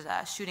seller, which is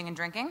shooting and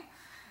drinking.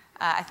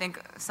 I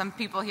think some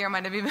people here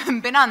might have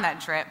even been on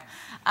that trip.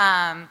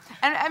 And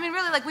I mean,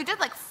 really, like we did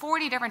like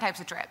 40 different types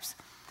of trips.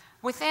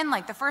 Within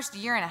like the first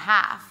year and a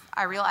half,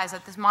 I realized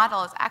that this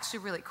model is actually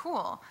really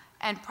cool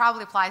and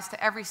probably applies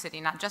to every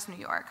city, not just New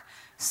York.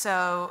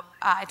 So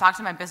I talked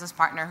to my business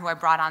partner, who I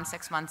brought on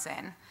 6 months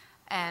in,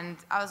 and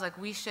I was like,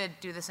 we should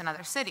do this in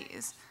other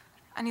cities.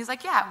 And he's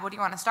like, yeah, what do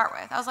you want to start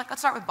with? I was like,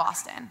 let's start with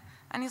Boston.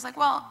 And he's like,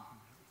 well,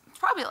 it's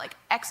probably like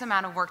X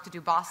amount of work to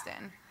do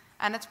Boston.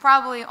 And it's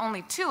probably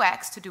only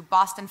 2X to do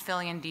Boston,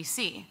 Philly, and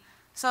DC.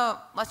 So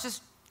let's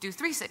just do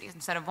 3 cities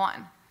instead of 1.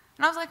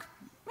 And I was like,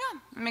 yeah,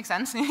 it makes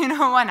sense.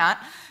 Why not?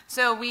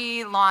 So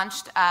we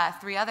launched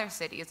 3 other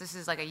cities. This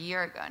is like a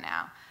year ago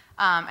now.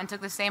 And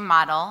took the same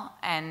model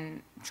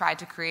and tried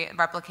to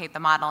replicate the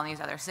model in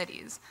these other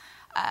cities.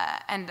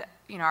 And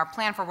our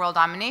plan for world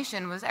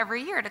domination was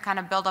every year to kind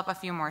of build up a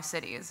few more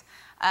cities.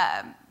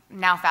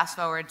 Now fast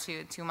forward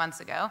to 2 months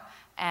ago,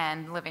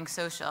 and Living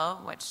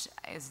Social, which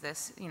is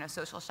this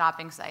social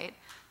shopping site,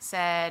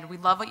 said, we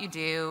love what you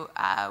do.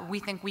 We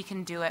think we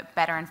can do it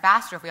better and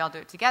faster if we all do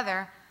it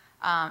together.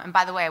 And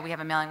by the way, we have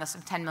a mailing list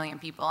of 10 million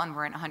people, and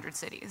we're in 100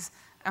 cities.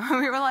 And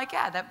we were like,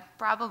 yeah, that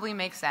probably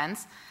makes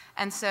sense.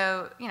 And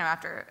so,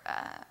 after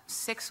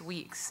 6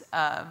 weeks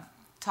of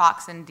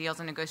talks and deals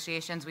and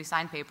negotiations, we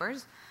signed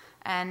papers.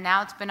 And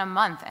now it's been a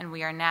month, and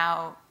we are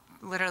now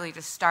literally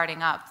just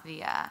starting up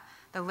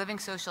the Living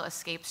Social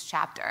Escapes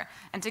chapter.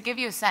 And to give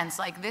you a sense,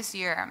 like this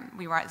year,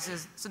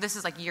 this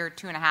is like year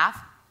 2.5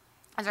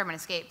 as Urban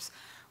Escapes.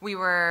 We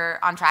were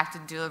on track to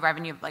do a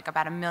revenue of like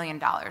about $1 million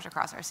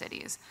across our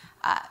cities.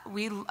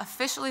 We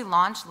officially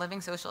launched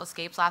Living Social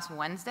Escapes last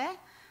Wednesday.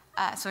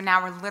 So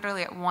now we're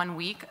literally at 1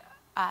 week,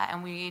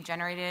 and we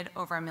generated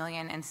over $1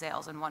 million in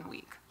sales in 1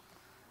 week.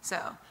 So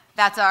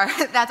that's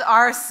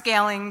our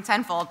scaling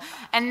tenfold.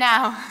 And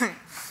now,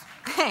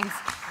 thanks,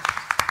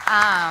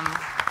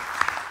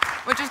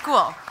 which is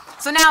cool.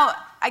 So now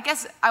I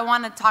guess I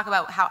want to talk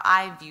about how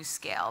I view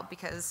scale,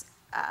 because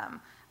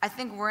I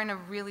think we're in a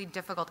really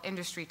difficult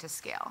industry to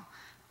scale.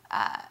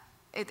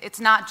 It's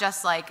not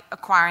just like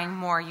acquiring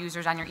more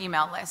users on your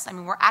email list. I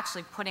mean, we're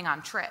actually putting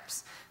on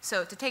trips.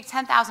 So to take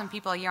 10,000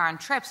 people a year on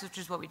trips, which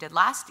is what we did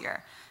last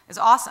year, is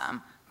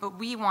awesome. but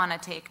we want to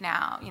take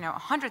now,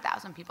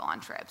 100,000 people on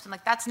trips. And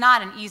like, that's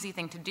not an easy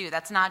thing to do.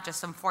 That's not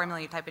just some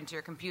formula you type into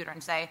your computer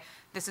and say,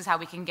 this is how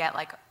we can get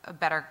like a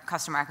better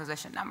customer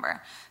acquisition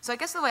number. So I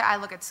guess the way I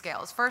look at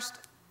scale is first,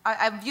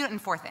 I view it in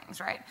 4 things,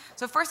 right?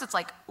 So first it's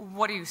like,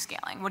 what are you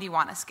scaling? What do you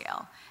want to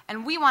scale?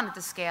 And we wanted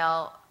to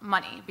scale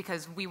money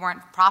because we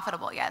weren't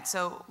profitable yet.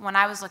 So when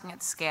I was looking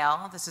at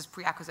scale, this is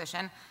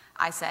pre-acquisition,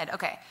 I said,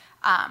 okay,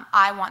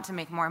 I want to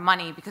make more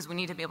money because we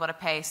need to be able to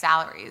pay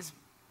salaries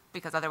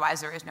because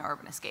otherwise there is no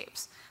urban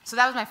escapes. So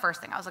that was my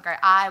first thing. I was like, all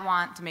right, I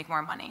want to make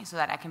more money so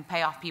that I can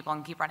pay off people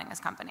and keep running this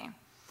company.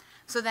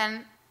 So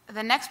then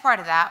the next part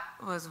of that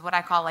was what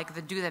I call like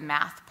the do the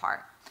math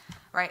part,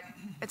 right?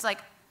 It's like,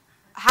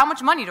 how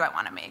much money do I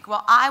want to make?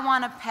 Well, I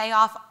want to pay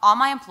off all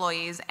my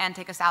employees and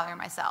take a salary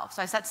myself.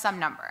 So I set some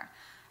number.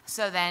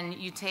 So then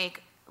you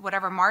take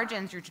whatever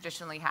margins you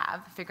traditionally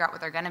have, figure out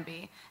what they're going to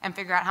be, and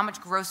figure out how much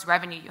gross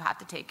revenue you have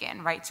to take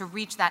in, right, to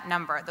reach that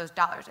number, those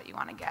dollars that you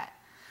want to get.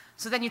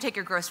 So then you take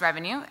your gross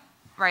revenue,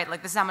 right,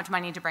 like this is how much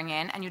money you need to bring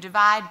in, and you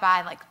divide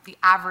by like the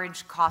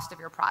average cost of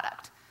your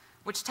product,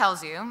 which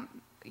tells you,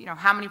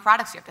 how many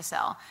products you have to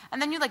sell. And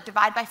then you like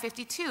divide by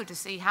 52 to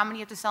see how many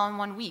you have to sell in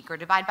 1 week, or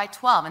divide by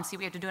 12 and see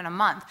what you have to do in a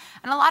month.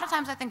 And a lot of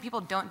times I think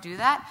people don't do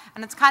that,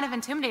 and it's kind of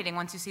intimidating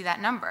once you see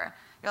that number.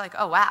 You're like,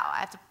 oh wow,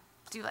 I have to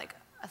do like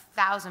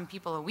 1,000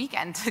 people a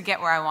weekend to get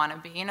where I want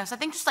to be. So I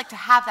think just like to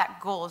have that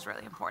goal is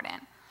really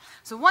important.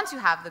 So once you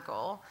have the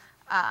goal,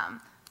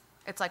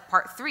 it's like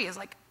part 3 is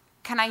like,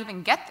 can I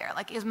even get there?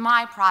 Like, is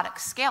my product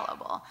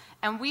scalable?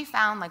 And we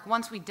found, like,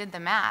 once we did the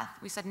math,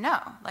 we said, no.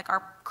 Like,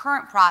 our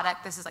current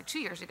product, this is like 2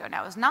 years ago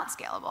now, is not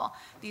scalable.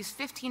 These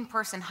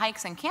 15-person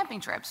hikes and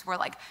camping trips were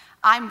like,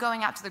 I'm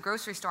going out to the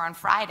grocery store on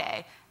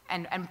Friday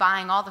and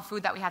buying all the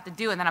food that we have to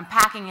do, and then I'm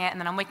packing it, and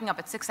then I'm waking up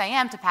at 6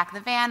 a.m. to pack the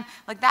van.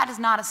 Like, that is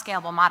not a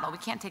scalable model. We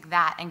can't take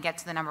that and get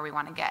to the number we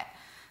want to get.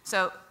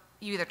 So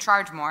you either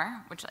charge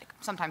more, which, like,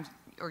 sometimes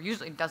or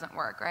usually doesn't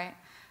work, right?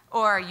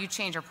 Or you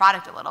change your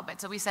product a little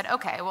bit. So we said,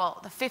 okay, well,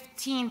 the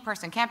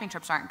 15-person camping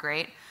trips aren't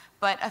great,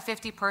 but a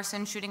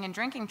 50-person shooting and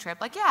drinking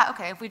trip, like, yeah,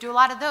 okay, if we do a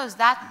lot of those,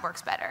 that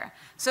works better.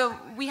 So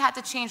we had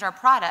to change our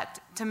product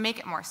to make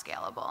it more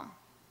scalable.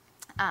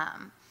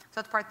 So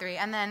that's part 3.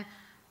 And then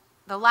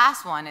the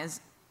last one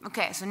is,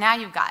 okay, so now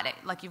you've got it.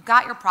 Like, you've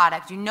got your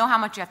product, you know how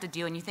much you have to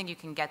do, and you think you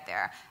can get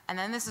there. And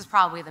then this is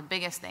probably the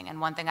biggest thing,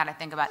 and one thing that I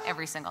think about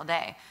every single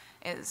day,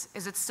 is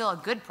it still a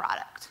good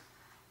product?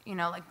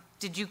 Like,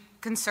 did you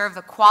conserve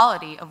the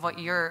quality of what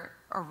your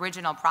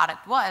original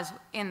product was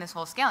in this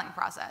whole scaling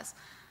process?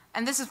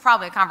 And this is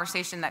probably a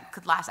conversation that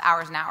could last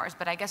hours and hours,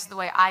 but I guess the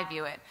way I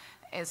view it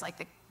is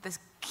like the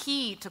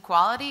key to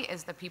quality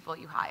is the people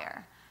you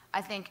hire.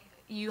 I think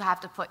you have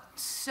to put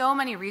so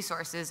many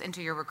resources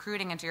into your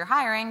recruiting, into your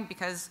hiring,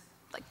 because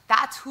like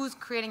that's who's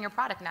creating your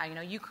product now.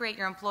 You create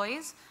your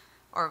employees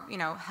or,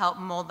 help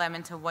mold them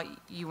into what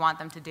you want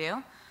them to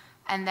do.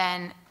 And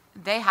then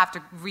they have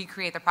to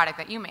recreate the product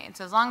that you made.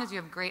 So as long as you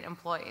have great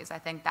employees, I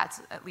think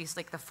that's at least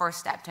like the first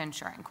step to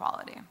ensuring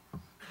quality.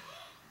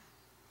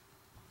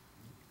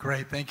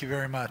 Great, thank you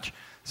very much.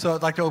 So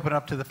I'd like to open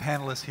up to the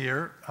panelists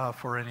here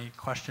for any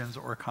questions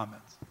or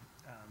comments.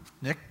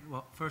 Nick?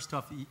 Well, first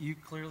off, you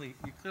clearly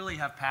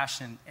have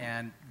passion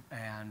and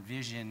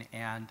vision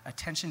and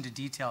attention to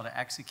detail to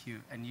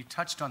execute. And you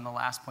touched on the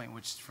last point,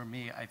 which for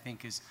me I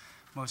think is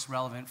most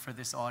relevant for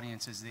this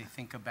audience as they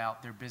think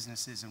about their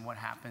businesses and what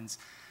happens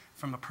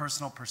from a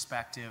personal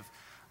perspective.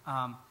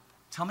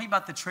 Tell me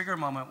about the trigger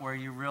moment where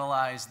you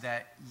realized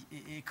that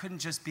it couldn't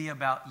just be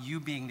about you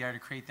being there to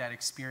create that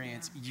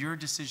experience, your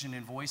decision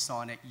and voice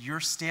on it, your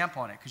stamp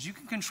on it, because you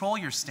can control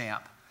your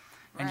stamp.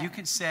 And you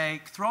can say,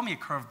 throw me a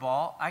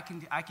curveball, I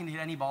can hit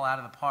any ball out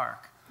of the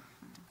park.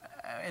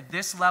 At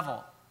this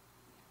level,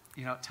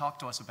 talk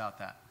to us about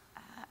that.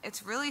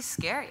 It's really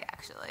scary,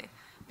 actually,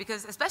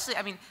 because especially,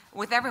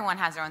 with everyone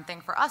has their own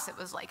thing. For us, it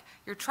was like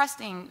you're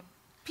trusting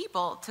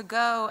people to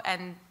go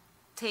and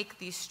take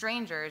these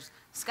strangers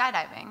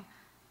skydiving,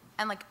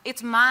 and like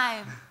it's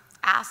my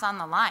ass on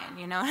the line.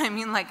 You know what I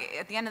mean? Like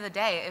at the end of the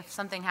day, if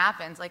something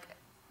happens, like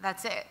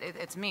that's it.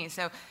 It's me.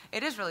 So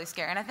it is really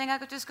scary. And I think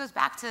it just goes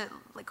back to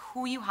like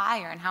who you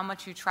hire and how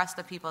much you trust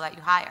the people that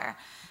you hire.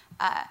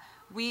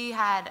 We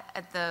had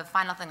at the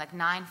final thing like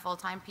 9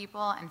 full-time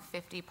people and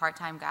 50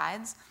 part-time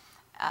guides.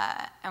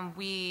 And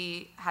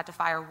we had to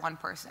fire 1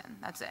 person.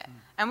 That's it.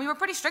 And we were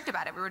pretty strict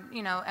about it. We were,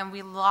 and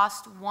we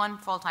lost 1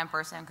 full-time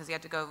person because he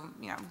had to go,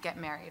 get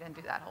married and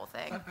do that whole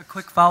thing. A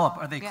quick follow-up.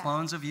 Are they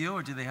clones of you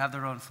or do they have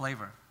their own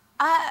flavor?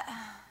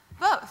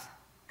 Both.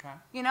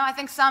 Okay. I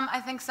think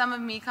some of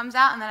me comes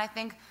out, and then I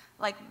think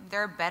like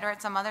they're better at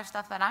some other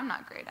stuff that I'm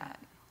not great at.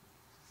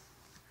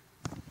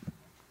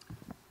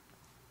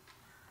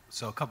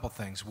 So a couple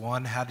things.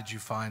 One, how did you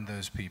find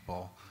those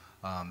people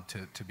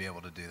to be able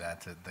to do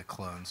that, to the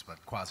clones,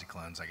 but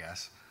quasi-clones, I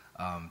guess?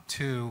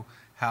 2,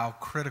 how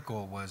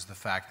critical was the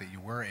fact that you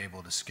were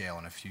able to scale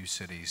in a few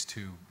cities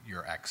to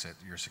your exit,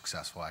 your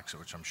successful exit,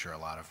 which I'm sure a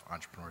lot of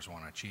entrepreneurs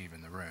want to achieve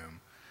in the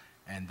room?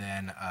 And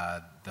then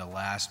the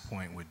last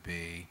point would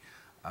be,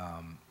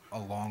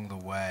 along the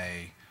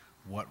way,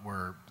 what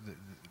were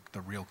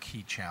the real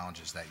key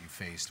challenges that you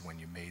faced when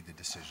you made the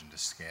decision to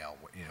scale,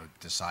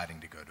 deciding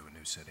to go to a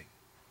new city?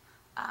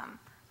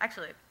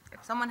 Actually,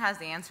 if someone has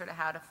the answer to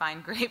how to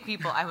find great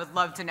people, I would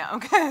love to know,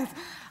 because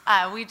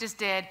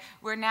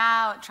we're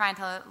now trying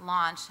to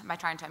launch, by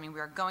trying to, I mean, we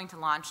are going to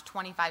launch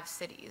 25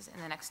 cities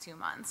in the next 2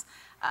 months,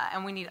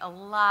 and we need a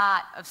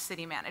lot of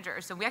city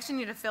managers. So we actually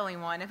need a Philly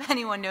one, if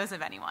anyone knows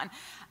of anyone.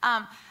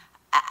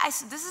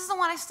 This is the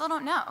one I still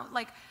don't know.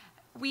 Like,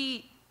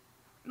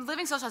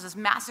 Living Social has this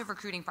massive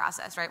recruiting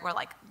process, right, where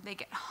like they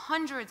get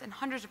hundreds and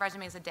hundreds of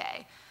resumes a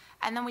day.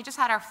 And then we just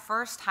had our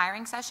first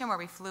hiring session where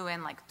we flew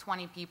in like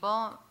 20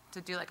 people to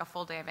do like a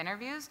full day of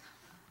interviews.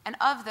 And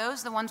of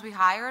those, the ones we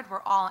hired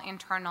were all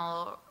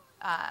internal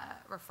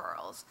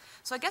referrals.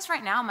 So I guess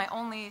right now my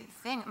only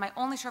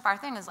surefire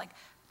thing is like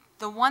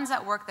the ones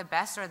that work the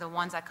best are the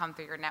ones that come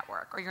through your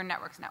network or your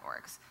networks,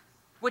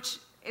 which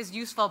is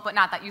useful but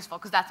not that useful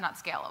because that's not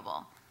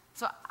scalable.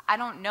 So I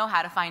don't know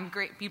how to find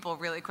great people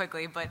really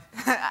quickly, but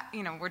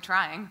we're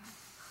trying.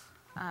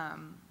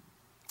 And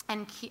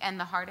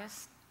the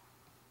hardest.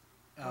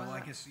 Well,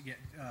 I guess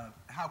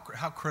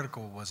how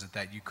critical was it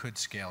that you could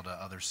scale to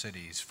other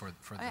cities for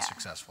the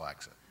successful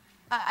exit?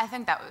 I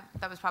think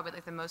that was probably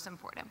like the most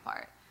important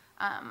part.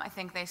 I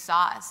think they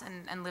saw us,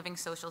 and Living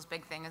Social's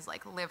big thing is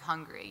like live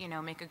hungry,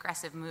 make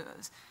aggressive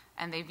moves,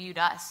 and they viewed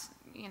us,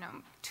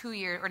 2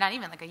 years or not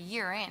even like a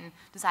year in,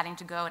 deciding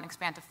to go and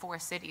expand to 4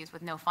 cities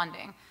with no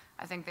funding.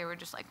 I think they were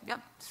just like,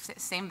 yep,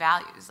 same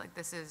values. Like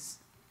this is,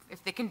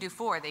 if they can do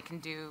 4, they can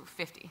do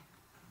 50.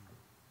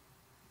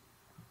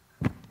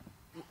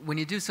 When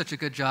you do such a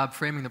good job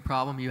framing the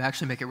problem, you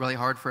actually make it really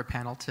hard for a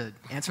panel to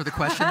answer the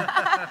question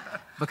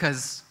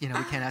because, we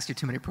can't ask you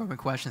too many probing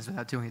questions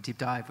without doing a deep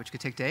dive, which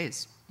could take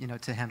days,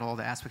 to handle all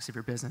the aspects of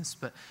your business.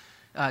 But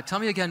tell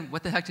me again,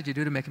 what the heck did you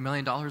do to make $1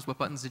 million? What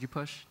buttons did you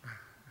push?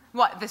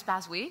 What, this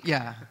past week?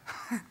 Yeah.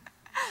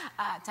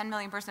 10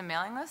 million person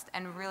mailing list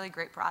and really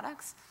great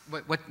products.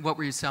 What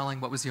were you selling?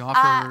 What was the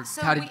offer? Was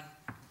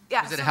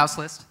it a house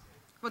list?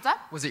 What's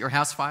that? Was it your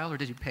house file or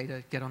did you pay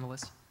to get on the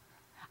list?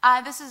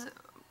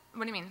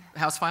 What do you mean?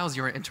 House file is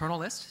your internal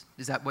list?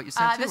 Is that what you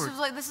sent to?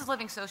 This is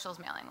Living Social's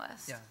mailing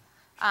list.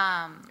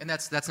 Yeah. And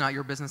that's not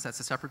your business?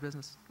 That's a separate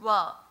business?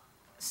 Well,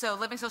 so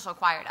Living Social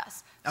acquired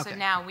us. Okay. So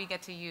now we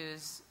get to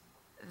use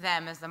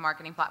them as the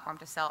marketing platform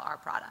to sell our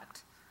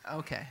product.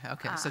 Okay.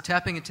 So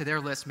tapping into their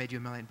list made you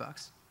 $1 million.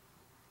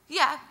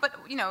 Yeah, but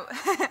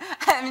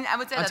I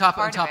would say on that's top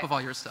part of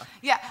all your stuff.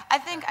 Yeah, I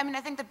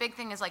think the big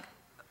thing is like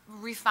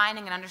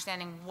refining and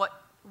understanding what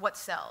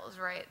sells,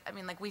 right? I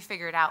mean, like we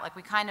figured out, like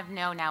we kind of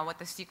know now what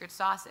the secret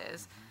sauce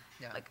is.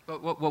 Yeah. Like,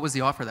 but what was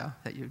the offer though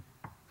that you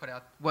put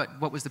out?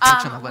 What was the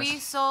pitch on the list?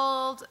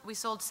 We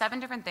sold 7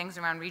 different things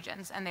around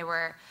regions, and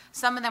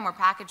some of them were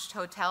packaged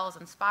hotels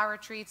and spa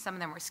retreats. Some of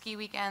them were ski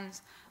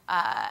weekends,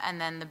 and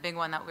then the big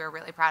one that we were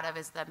really proud of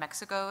is the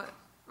Mexico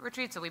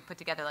retreat. So we put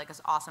together like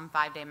this awesome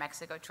 5-day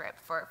Mexico trip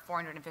for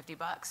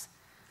 $450.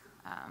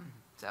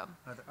 So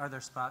are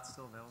there spots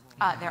still available?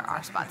 There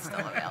are spots still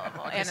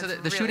available. Okay, and so it's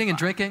the really shooting and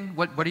fun. drinking,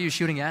 what are you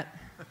shooting at?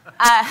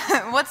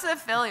 What's the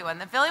Philly one?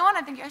 The Philly one,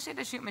 I think you actually had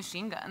to shoot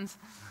machine guns.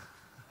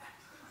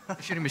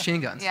 You're shooting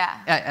machine guns? Yeah.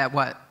 At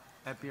what?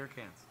 At beer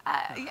cans.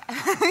 Yeah.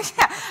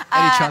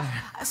 At each other.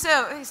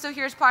 So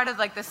here's part of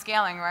like the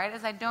scaling, right?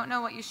 Is I don't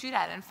know what you shoot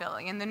at in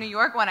Philly. In the New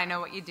York one, I know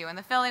what you do. In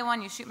the Philly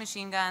one, you shoot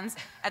machine guns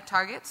at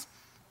targets.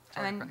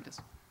 Target and then practice.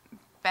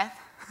 Beth?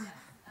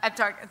 At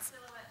targets.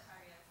 Silhouette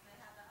targets. They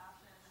have the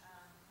option of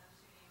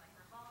shooting like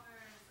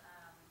revolvers,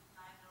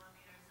 9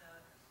 millimeters. So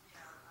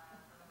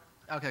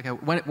Okay.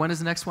 When is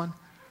the next one?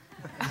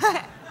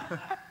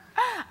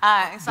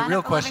 The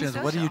real question is,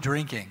 what are you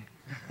drinking?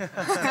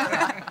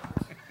 And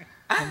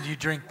do you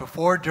drink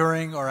before,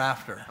 during, or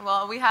after?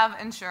 Well, we have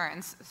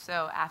insurance,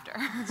 so after.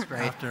 That's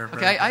great. After,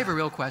 Okay, I have a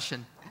real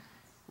question.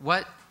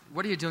 What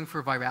are you doing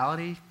for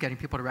virality? Getting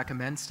people to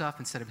recommend stuff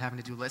instead of having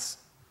to do list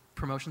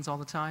promotions all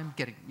the time?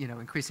 Getting,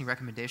 increasing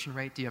recommendation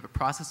rate. Do you have a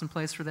process in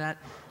place for that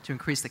to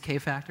increase the K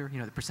factor?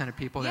 The percent of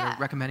people that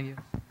are recommending you.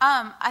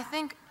 I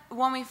think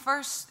when we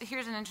first,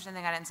 here's an interesting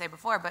thing I didn't say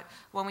before, but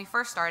when we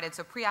first started,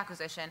 so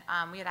pre-acquisition,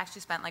 we had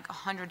actually spent like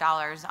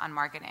 $100 on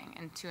marketing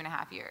in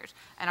 2.5 years.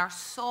 And our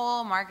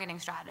sole marketing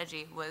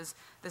strategy was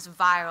this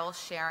viral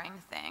sharing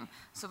thing.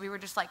 So we were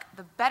just like,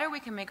 the better we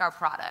can make our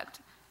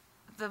product,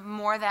 the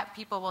more that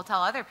people will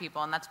tell other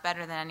people, and that's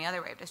better than any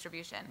other way of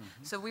distribution.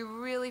 Mm-hmm. So we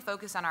really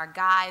focused on our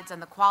guides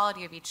and the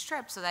quality of each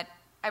trip so that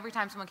every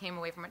time someone came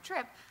away from a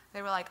trip,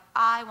 they were like,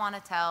 I want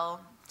to tell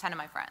 10 of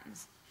my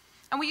friends.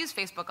 And we use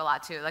Facebook a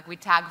lot too. Like we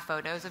tag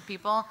photos of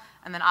people,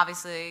 and then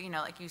obviously,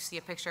 like you see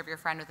a picture of your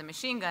friend with a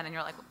machine gun, and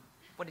you're like,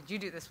 "What did you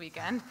do this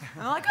weekend?"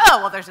 And they're like, "Oh,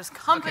 well, there's this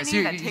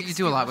company that takes you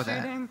do a lot with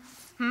shooting."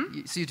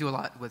 that. So you do a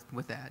lot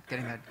with that,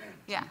 getting that.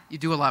 Yeah. You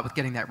do a lot with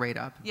getting that rate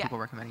up. Yeah. People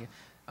recommending you.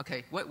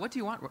 Okay. What do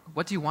you want?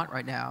 What do you want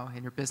right now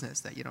in your business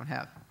that you don't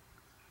have?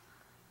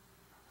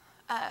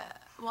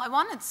 Well, I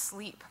wanted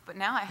sleep, but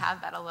now I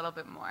have that a little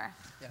bit more.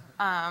 Yeah.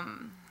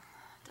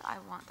 Do I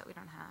want that we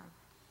don't have?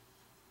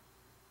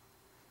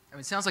 I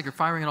mean, it sounds like you're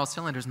firing on all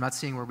cylinders. I'm not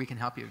seeing where we can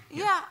help you.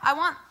 here. Yeah, I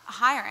want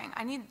hiring.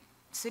 I need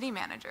city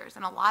managers,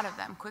 and a lot of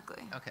them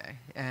quickly. Okay.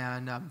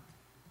 And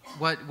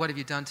what have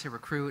you done to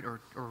recruit or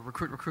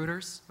recruit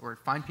recruiters or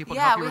find people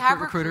to Yeah, help you we recruit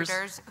have recruiters?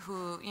 recruiters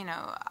who,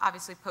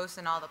 obviously post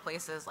in all the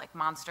places like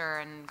Monster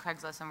and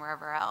Craigslist and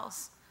wherever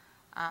else.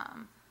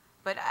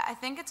 But I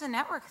think it's a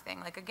network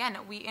thing. Like, again,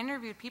 we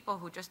interviewed people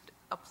who just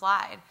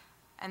applied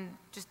and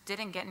just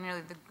didn't get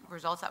nearly the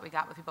results that we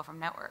got with people from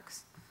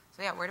networks.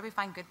 So yeah, where do we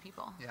find good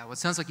people? Yeah, well, it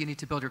sounds like you need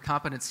to build your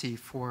competency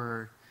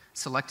for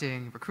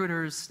selecting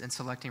recruiters and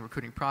selecting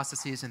recruiting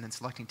processes and then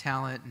selecting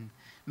talent and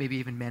maybe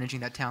even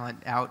managing that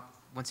talent out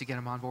once you get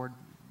them on board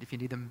if you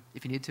need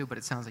to, but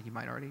it sounds like you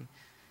might already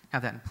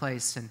have that in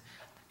place. And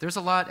there's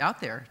a lot out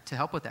there to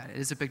help with that. It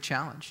is a big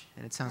challenge,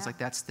 and it sounds like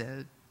that's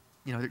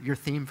your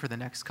theme for the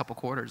next couple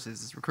quarters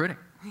is recruiting.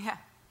 Yeah.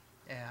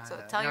 And So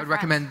tell I your would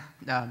recommend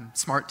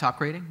smart top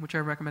grading, which I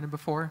recommended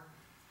before.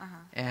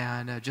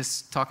 And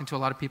just talking to a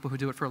lot of people who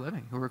do it for a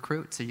living, who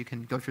recruit, so you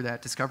can go through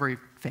that discovery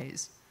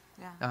phase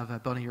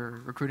of building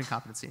your recruiting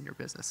competency in your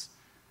business.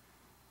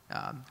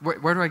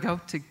 Where do I go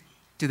to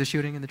do the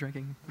shooting and the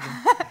drinking?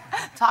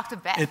 Talk to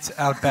Beth. It's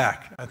out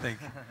back, I think.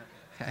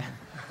 Okay.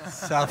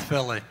 South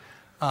Philly.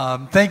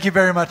 Thank you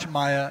very much,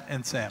 Maya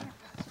and Sam.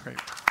 Great.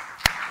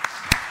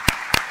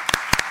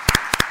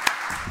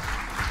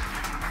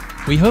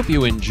 We hope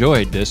you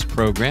enjoyed this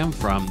program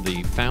from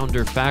the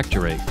Founder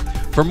Factory.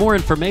 For more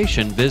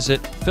information,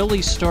 visit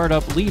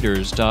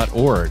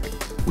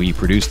phillystartupleaders.org. We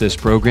produce this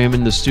program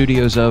in the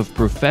studios of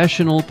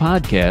Professional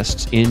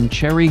Podcasts in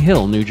Cherry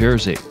Hill, New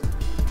Jersey.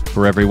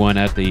 For everyone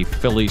at the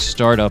Philly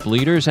Startup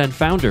Leaders and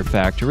Founder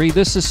Factory,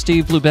 this is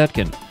Steve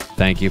Lubetkin.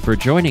 Thank you for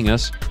joining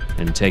us,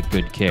 and take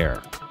good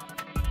care.